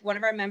with one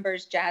of our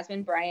members,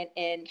 Jasmine Bryant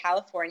in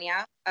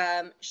California.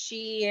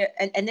 She,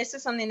 and this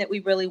is something that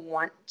we really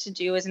want to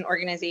do as an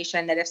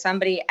organization, that if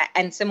somebody,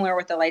 and similar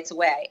with the Lights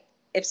Away,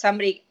 if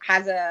somebody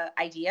has an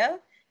idea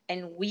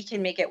and we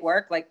can make it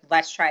work, like,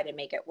 let's try to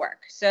make it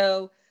work.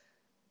 So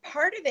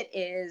part of it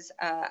is,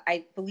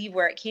 I believe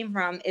where it came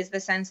from is the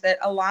sense that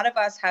a lot of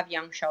us have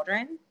young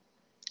children,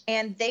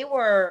 and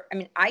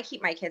I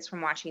keep my kids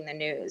from watching the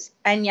news,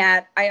 and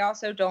yet I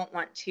also don't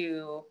want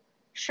to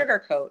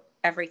sugarcoat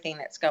everything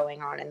that's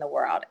going on in the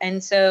world.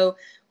 And so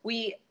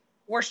we're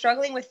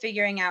struggling with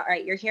figuring out, all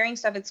right, you're hearing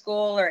stuff at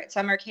school or at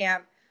summer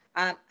camp.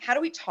 How do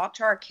we talk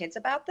to our kids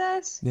about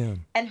this? Yeah.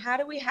 And how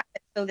do we have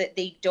it so that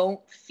they don't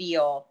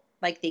feel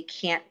like they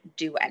can't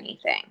do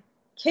anything?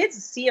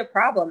 Kids see a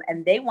problem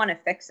and they want to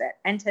fix it.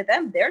 And to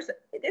them, this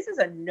is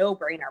a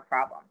no-brainer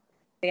problem.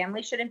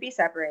 Families shouldn't be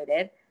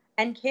separated,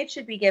 and kids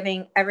should be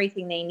giving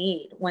everything they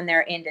need when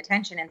they're in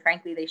detention. And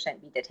frankly, they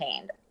shouldn't be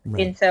detained.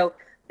 Right. And so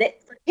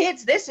for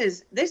kids, this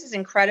is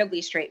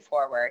incredibly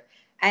straightforward.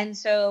 And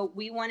so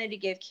we wanted to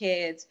give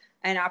kids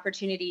an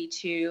opportunity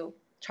to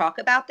talk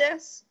about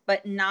this,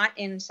 but not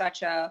in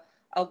such a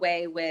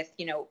way with,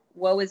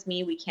 woe is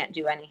me, we can't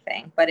do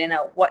anything, but in a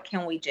what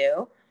can we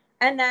do?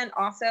 And then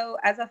also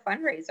as a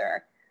fundraiser.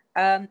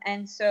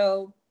 And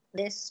so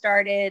this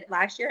started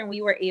last year, and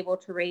we were able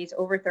to raise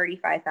over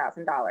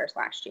 $35,000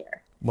 last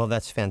year. Well,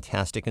 that's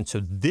fantastic. And so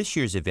this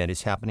year's event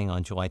is happening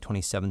on July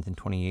 27th and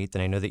 28th.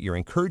 And I know that you're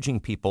encouraging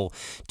people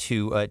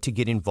to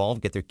get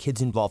involved, get their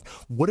kids involved.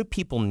 What do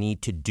people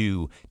need to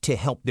do to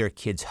help their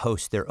kids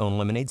host their own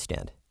lemonade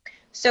stand?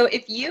 So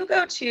if you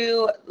go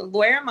to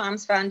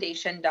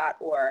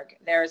lawyermomsfoundation.org,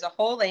 there's a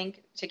whole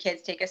link to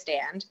Kids Take a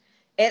Stand.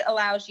 It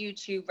allows you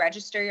to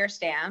register your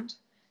stand.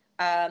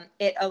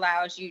 It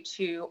allows you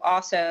to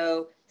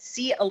also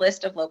see a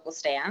list of local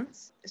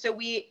stands. So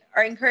we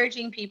are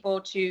encouraging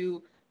people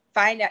to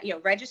find out,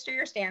 register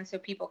your stand so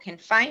people can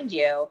find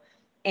you,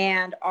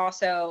 and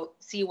also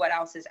see what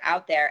else is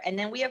out there. And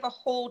then we have a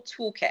whole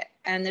toolkit,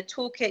 and the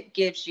toolkit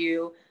gives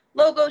you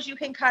logos you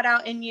can cut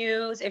out and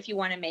use if you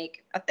want to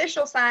make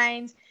official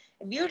signs.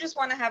 If you just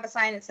want to have a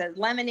sign that says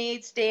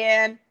lemonade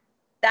stand,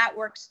 that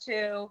works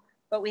too.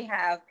 But we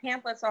have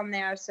pamphlets on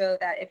there so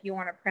that if you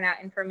want to print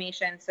out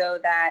information so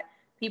that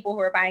people who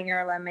are buying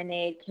your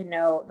lemonade can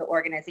know the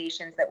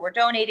organizations that we're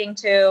donating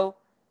to.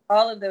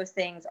 All of those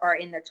things are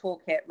in the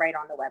toolkit right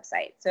on the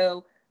website.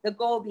 So the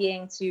goal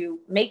being to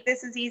make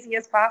this as easy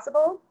as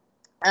possible.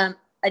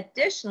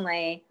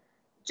 Additionally,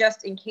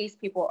 just in case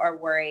people are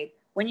worried,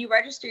 when you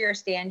register your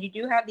stand, you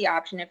do have the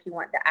option if you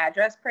want the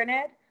address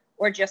printed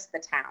or just the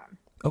town.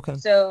 Okay.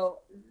 So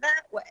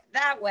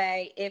that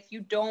way, if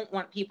you don't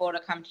want people to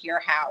come to your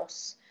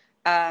house,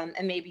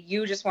 and maybe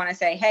you just want to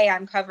say, hey,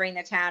 I'm covering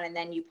the town, and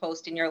then you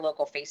post in your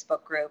local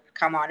Facebook group,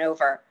 come on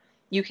over,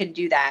 you can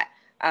do that.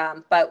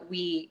 But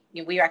we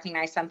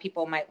recognize some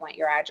people might want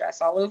your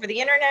address all over the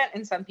internet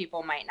and some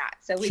people might not.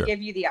 So we Sure.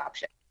 give you the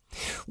option.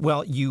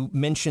 Well, you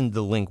mentioned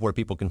the link where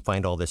people can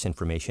find all this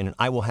information, and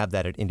I will have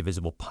that at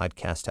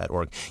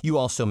indivisiblepodcast.org. You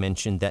also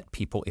mentioned that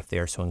people, if they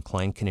are so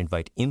inclined, can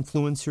invite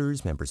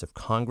influencers, members of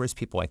Congress,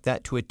 people like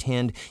that to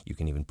attend. You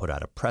can even put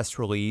out a press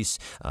release,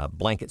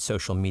 blanket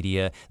social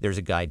media. There's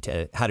a guide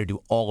to how to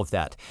do all of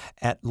that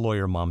at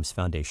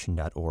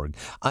lawyermomsfoundation.org.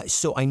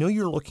 So I know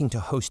you're looking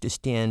to host a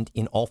stand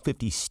in all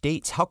 50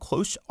 states. How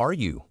close are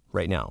you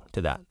right now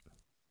to that?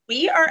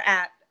 We are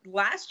at,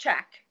 last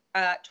check,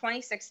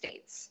 26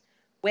 states,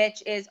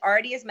 which is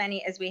already as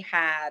many as we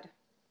had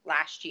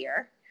last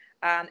year.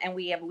 And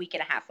we have a week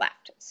and a half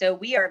left. So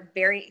we are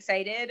very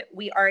excited.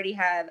 We already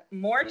have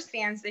more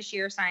stands this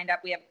year signed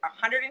up. We have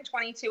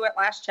 122 at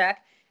last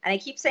check. And I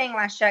keep saying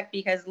last check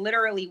because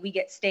literally we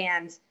get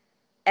stands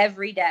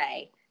every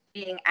day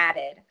being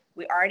added.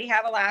 We already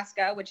have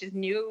Alaska, which is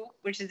new,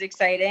 which is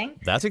exciting.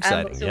 That's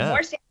exciting, so yeah.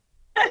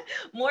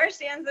 More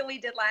stands than we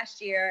did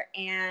last year,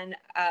 and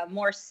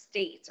more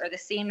states, or the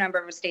same number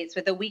of states,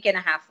 with a week and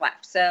a half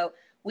left. So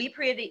we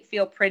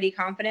feel pretty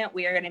confident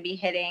we are going to be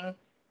hitting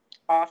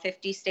all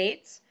 50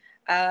 states.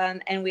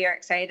 And we are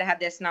excited to have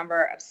this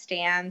number of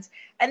stands.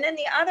 And then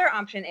the other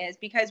option is,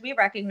 because we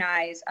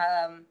recognize,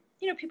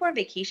 people are on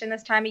vacation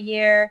this time of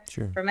year.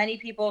 Sure. For many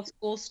people,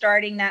 school's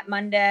starting that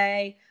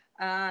Monday.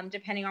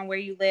 Depending on where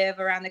you live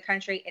around the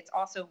country, it's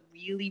also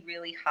really,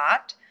 really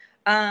hot.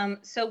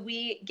 So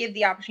we give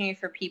the opportunity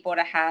for people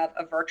to have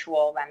a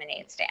virtual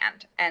lemonade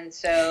stand. And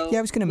so yeah,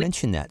 I was going to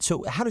mention that.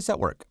 So how does that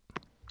work?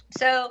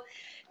 So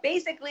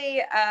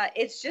basically,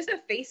 it's just a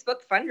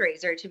Facebook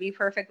fundraiser, to be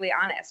perfectly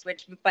honest,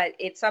 but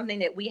it's something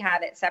that we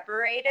have it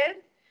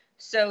separated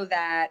so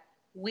that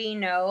we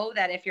know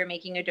that if you're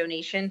making a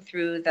donation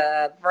through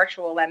the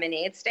virtual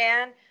lemonade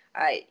stand,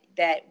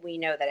 that we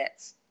know that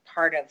it's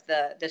part of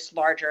this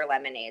larger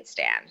lemonade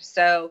stand.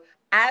 So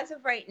as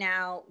of right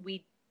now,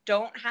 we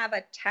don't have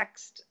a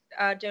text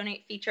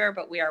donate feature,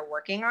 but we are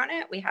working on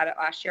it. We had it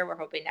last year. We're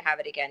hoping to have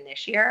it again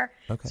this year.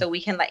 Okay. So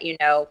we can let you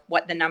know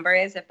what the number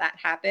is if that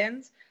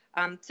happens.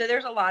 So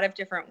there's a lot of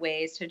different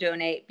ways to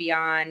donate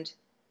beyond,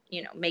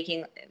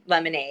 making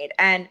lemonade.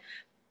 And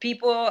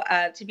people,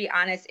 to be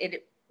honest,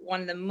 one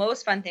of the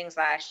most fun things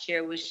last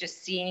year was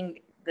just seeing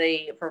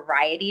the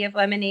variety of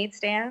lemonade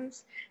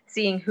stands,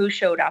 seeing who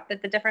showed up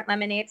at the different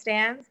lemonade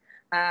stands.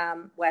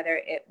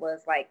 Whether it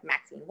was like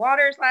Maxine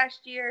Waters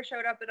last year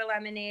showed up at a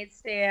lemonade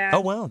stand.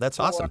 Oh, wow. That's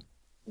awesome.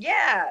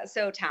 Yeah.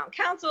 So town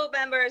council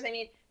members,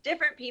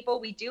 different people.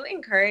 We do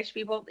encourage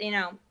people,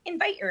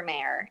 invite your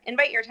mayor,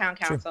 invite your town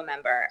council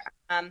member,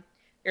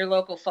 your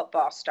local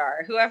football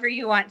star, whoever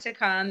you want to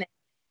come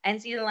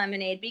and see the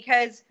lemonade,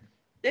 because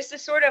this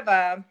is sort of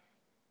a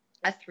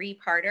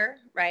three-parter,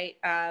 right?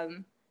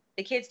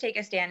 The Kids Take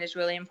a Stand is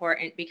really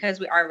important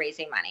because we are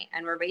raising money,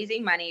 and we're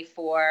raising money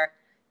for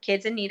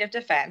kids in need of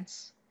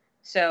defense.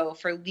 So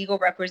for legal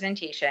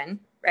representation,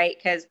 right?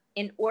 Because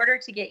in order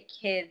to get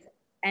kids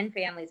and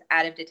families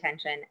out of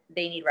detention,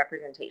 they need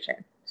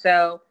representation.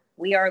 So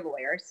we are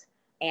lawyers,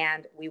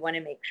 and we want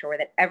to make sure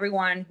that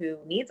everyone who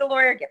needs a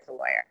lawyer gets a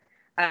lawyer.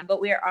 But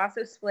we are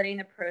also splitting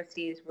the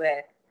proceeds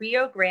with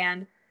Rio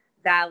Grande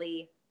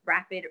Valley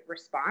Rapid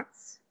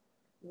Response,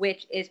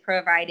 which is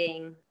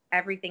providing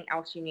everything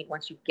else you need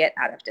once you get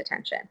out of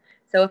detention.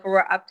 So if it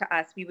were up to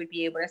us, we would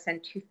be able to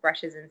send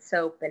toothbrushes and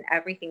soap and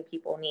everything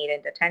people need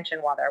in detention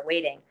while they're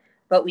waiting,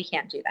 but we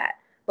can't do that.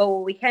 But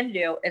what we can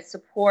do is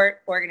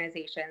support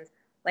organizations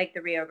like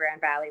the Rio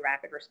Grande Valley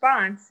Rapid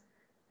Response,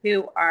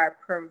 who are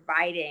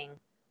providing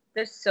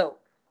the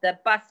soap, the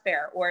bus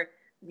fare, or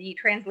the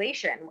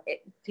translation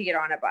to get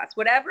on a bus,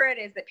 whatever it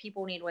is that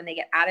people need when they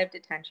get out of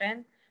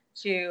detention,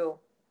 to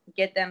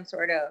get them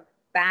sort of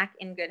back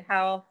in good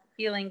health,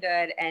 feeling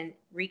good, and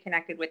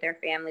reconnected with their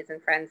families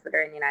and friends that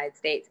are in the United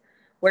States.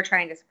 We're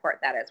trying to support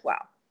that as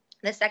well.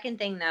 The second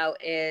thing, though,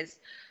 is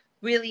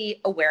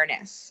really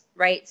awareness,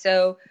 right?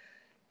 So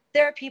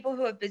there are people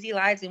who have busy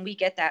lives, and we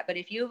get that. But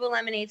if you have a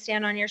lemonade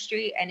stand on your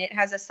street and it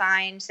has a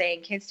sign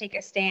saying Kids Take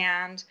a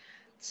Stand,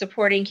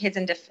 supporting kids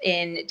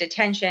in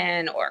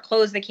detention, or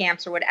close the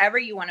camps, or whatever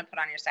you want to put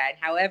on your side,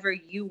 however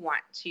you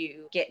want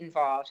to get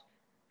involved,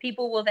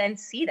 people will then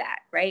see that,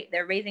 right?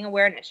 They're raising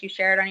awareness. You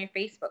share it on your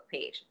Facebook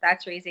page.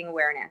 That's raising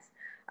awareness.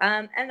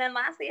 And then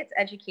lastly, it's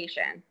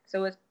education.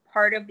 So as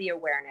part of the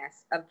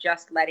awareness of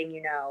just letting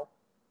you know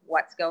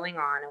what's going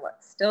on and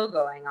what's still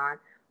going on,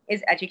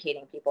 is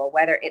educating people,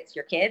 whether it's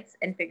your kids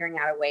and figuring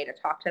out a way to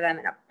talk to them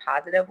in a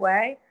positive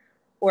way,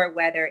 or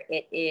whether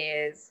it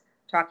is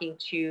talking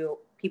to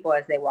people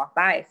as they walk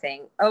by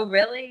saying, oh,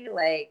 really?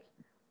 Like,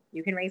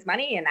 you can raise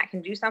money and that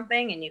can do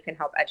something, and you can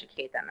help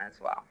educate them as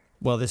well.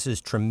 Well, this is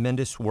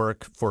tremendous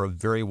work for a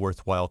very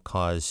worthwhile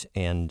cause.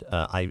 And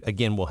I,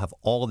 again, will have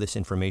all of this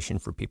information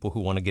for people who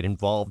want to get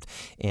involved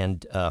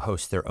and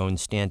host their own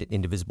stand at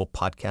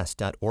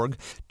indivisiblepodcast.org.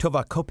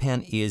 Tova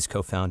Kopan is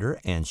co-founder,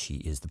 and she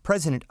is the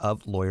president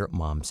of Lawyer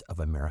Moms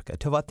of America.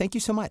 Tova, thank you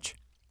so much.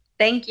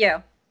 Thank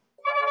you.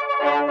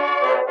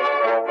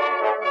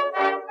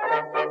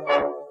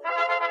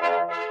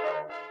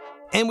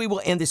 And we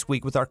will end this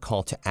week with our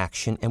call to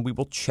action, and we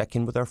will check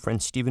in with our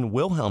friend Stephen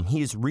Wilhelm.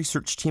 He is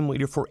research team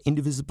leader for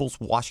Indivisible's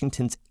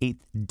Washington's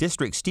 8th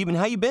District. Stephen,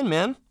 how you been,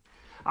 man?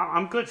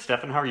 I'm good,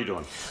 Stefan. How are you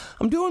doing?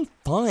 I'm doing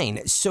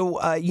fine. So,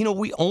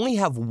 we only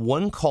have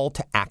one call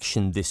to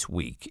action this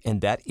week,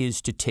 and that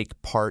is to take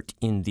part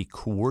in the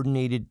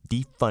coordinated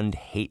Defund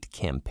Hate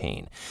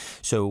campaign.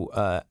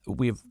 So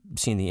we've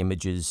seen the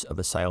images of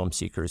asylum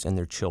seekers and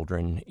their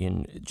children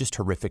in just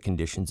horrific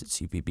conditions at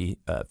CBP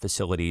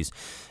facilities.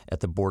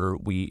 At the border,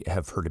 we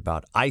have heard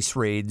about ICE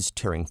raids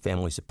tearing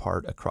families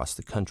apart across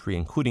the country,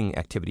 including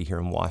activity here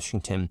in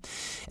Washington.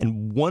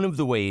 And one of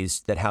the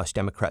ways that House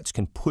Democrats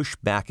can push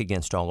back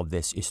against all of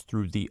this is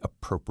through the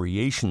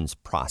appropriations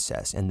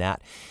process, and that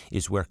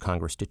is where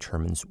Congress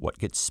determines what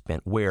gets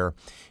spent where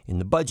in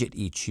the budget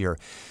each year.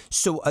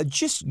 So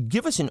just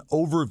give us an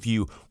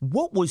overview.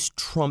 What was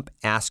Trump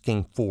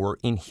asking for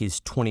in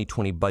his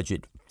 2020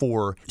 budget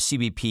for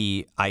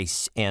CBP,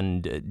 ICE,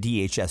 and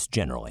DHS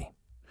generally?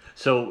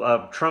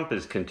 So Trump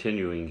is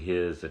continuing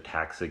his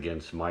attacks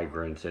against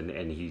migrants,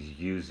 and he's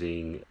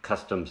using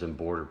Customs and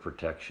Border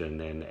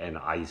Protection and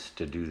ICE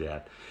to do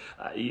that.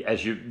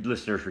 As you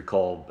listeners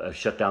recall,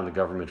 shut down the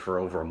government for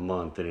over a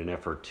month in an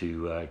effort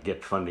to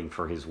get funding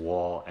for his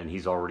wall, and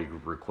he's already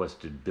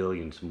requested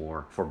billions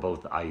more for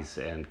both ICE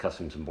and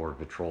Customs and Border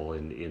Patrol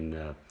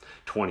in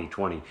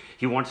 2020.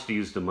 He wants to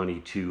use the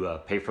money to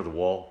pay for the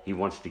wall. He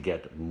wants to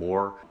get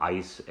more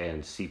ICE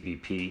and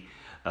CBP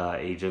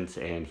agents,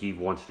 and he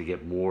wants to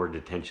get more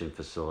detention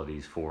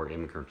facilities for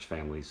immigrants'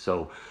 families.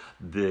 So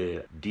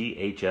the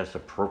DHS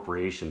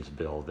appropriations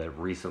bill that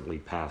recently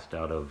passed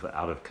out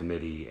of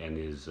committee and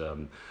is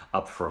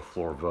up for a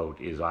floor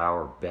vote is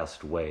our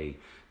best way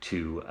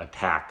to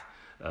attack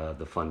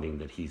the funding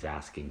that he's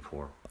asking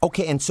for.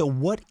 Okay, and so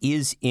what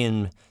is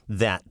in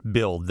that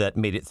bill that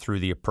made it through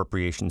the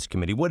Appropriations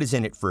Committee? What is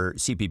in it for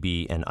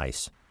CBP and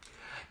ICE?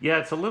 Yeah,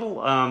 it's a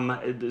little,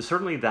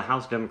 certainly the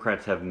House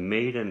Democrats have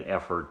made an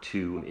effort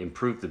to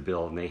improve the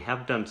bill, and they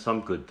have done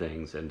some good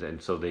things,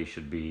 and so they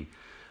should be,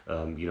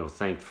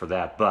 thanked for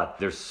that. But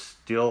there's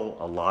still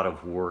a lot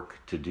of work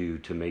to do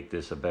to make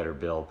this a better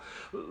bill.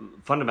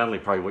 Fundamentally,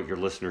 probably what your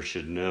listeners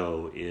should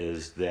know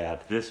is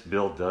that this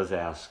bill does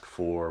ask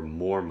for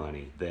more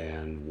money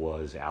than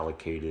was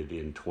allocated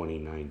in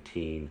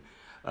 2019,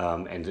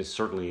 and it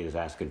certainly is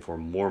asking for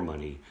more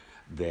money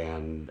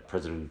than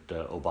President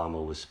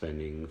Obama was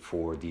spending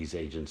for these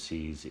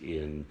agencies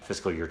in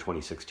fiscal year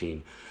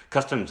 2016.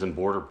 Customs and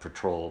Border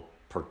Patrol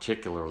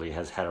particularly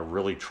has had a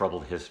really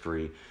troubled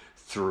history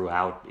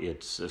throughout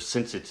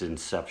since its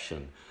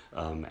inception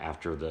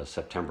after the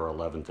September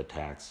 11th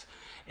attacks.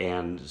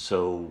 And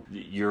so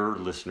your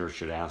listeners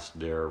should ask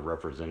their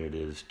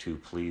representatives to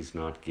please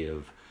not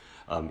give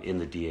in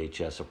the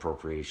DHS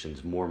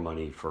appropriations more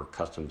money for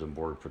Customs and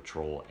Border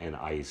Patrol and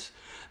ICE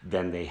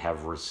than they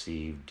have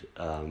received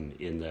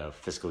in the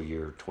fiscal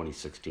year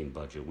 2016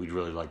 budget. We'd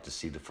really like to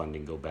see the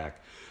funding go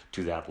back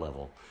to that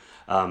level.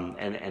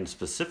 And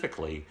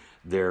specifically,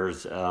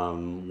 there's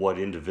what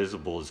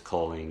Indivisible is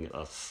calling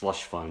a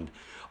slush fund,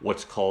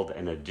 what's called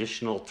an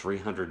additional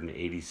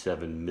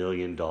 $387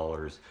 million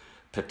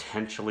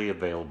potentially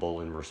available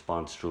in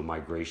response to a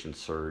migration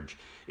surge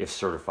if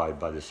certified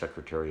by the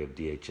Secretary of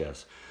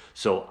DHS.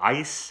 So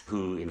ICE,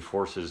 who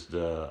enforces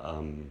the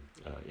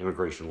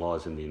immigration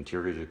laws in the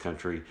interior of the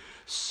country,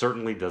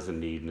 certainly doesn't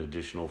need an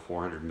additional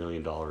 $400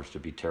 million to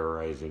be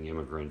terrorizing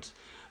immigrants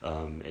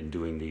and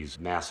doing these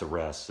mass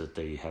arrests that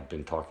they have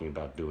been talking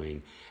about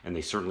doing. And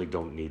they certainly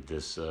don't need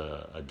this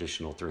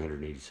additional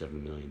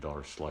 $387 million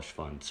slush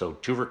fund. So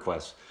 2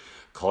 requests.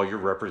 Call your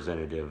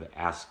representative,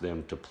 ask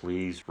them to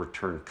please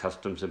return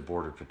Customs and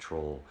Border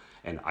Patrol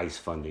and ICE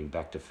funding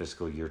back to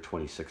fiscal year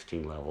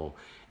 2016 level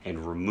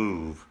and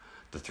remove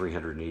the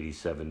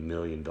 $387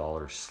 million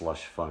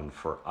slush fund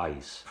for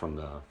ICE from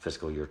the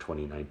fiscal year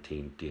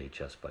 2019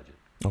 DHS budget.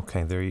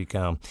 Okay, there you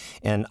go.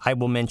 And I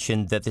will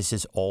mention that this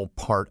is all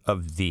part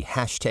of the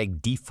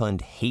hashtag Defund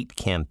Hate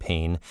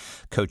campaign,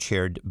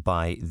 co-chaired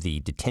by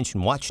the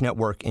Detention Watch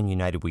Network and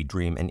United We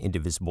Dream, and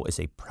Indivisible is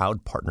a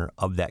proud partner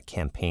of that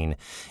campaign.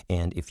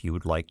 And if you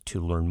would like to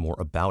learn more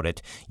about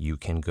it, you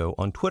can go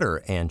on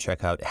Twitter and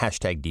check out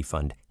hashtag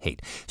Defund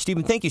Hate.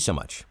 Stephen, thank you so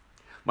much.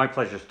 My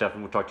pleasure,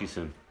 Stephan. We'll talk to you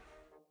soon.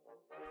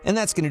 And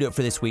that's going to do it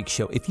for this week's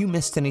show. If you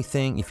missed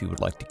anything, if you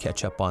would like to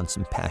catch up on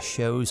some past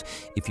shows,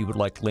 if you would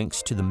like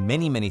links to the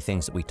many, many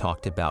things that we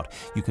talked about,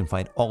 you can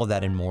find all of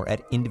that and more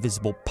at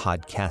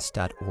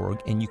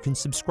indivisiblepodcast.org, and you can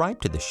subscribe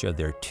to the show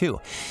there too.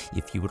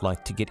 If you would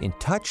like to get in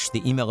touch,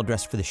 the email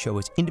address for the show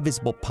is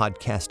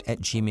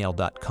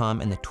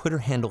indivisiblepodcast@gmail.com, and the Twitter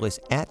handle is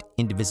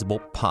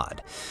 @indivisiblepod.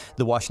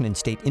 The Washington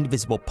State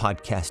Indivisible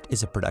Podcast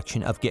is a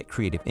production of Get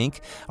Creative, Inc.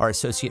 Our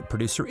associate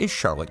producer is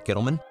Charlotte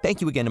Gittleman. Thank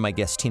you again to my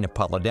guests Tina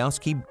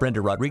Podlodowski,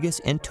 Brenda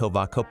Rodriguez, and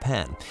Tova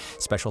Kopan.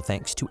 Special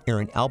thanks to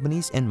Aaron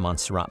Albanese and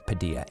Montserrat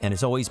Padilla. And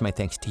as always, my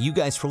thanks to you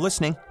guys for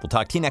listening. We'll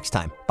talk to you next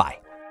time. Bye.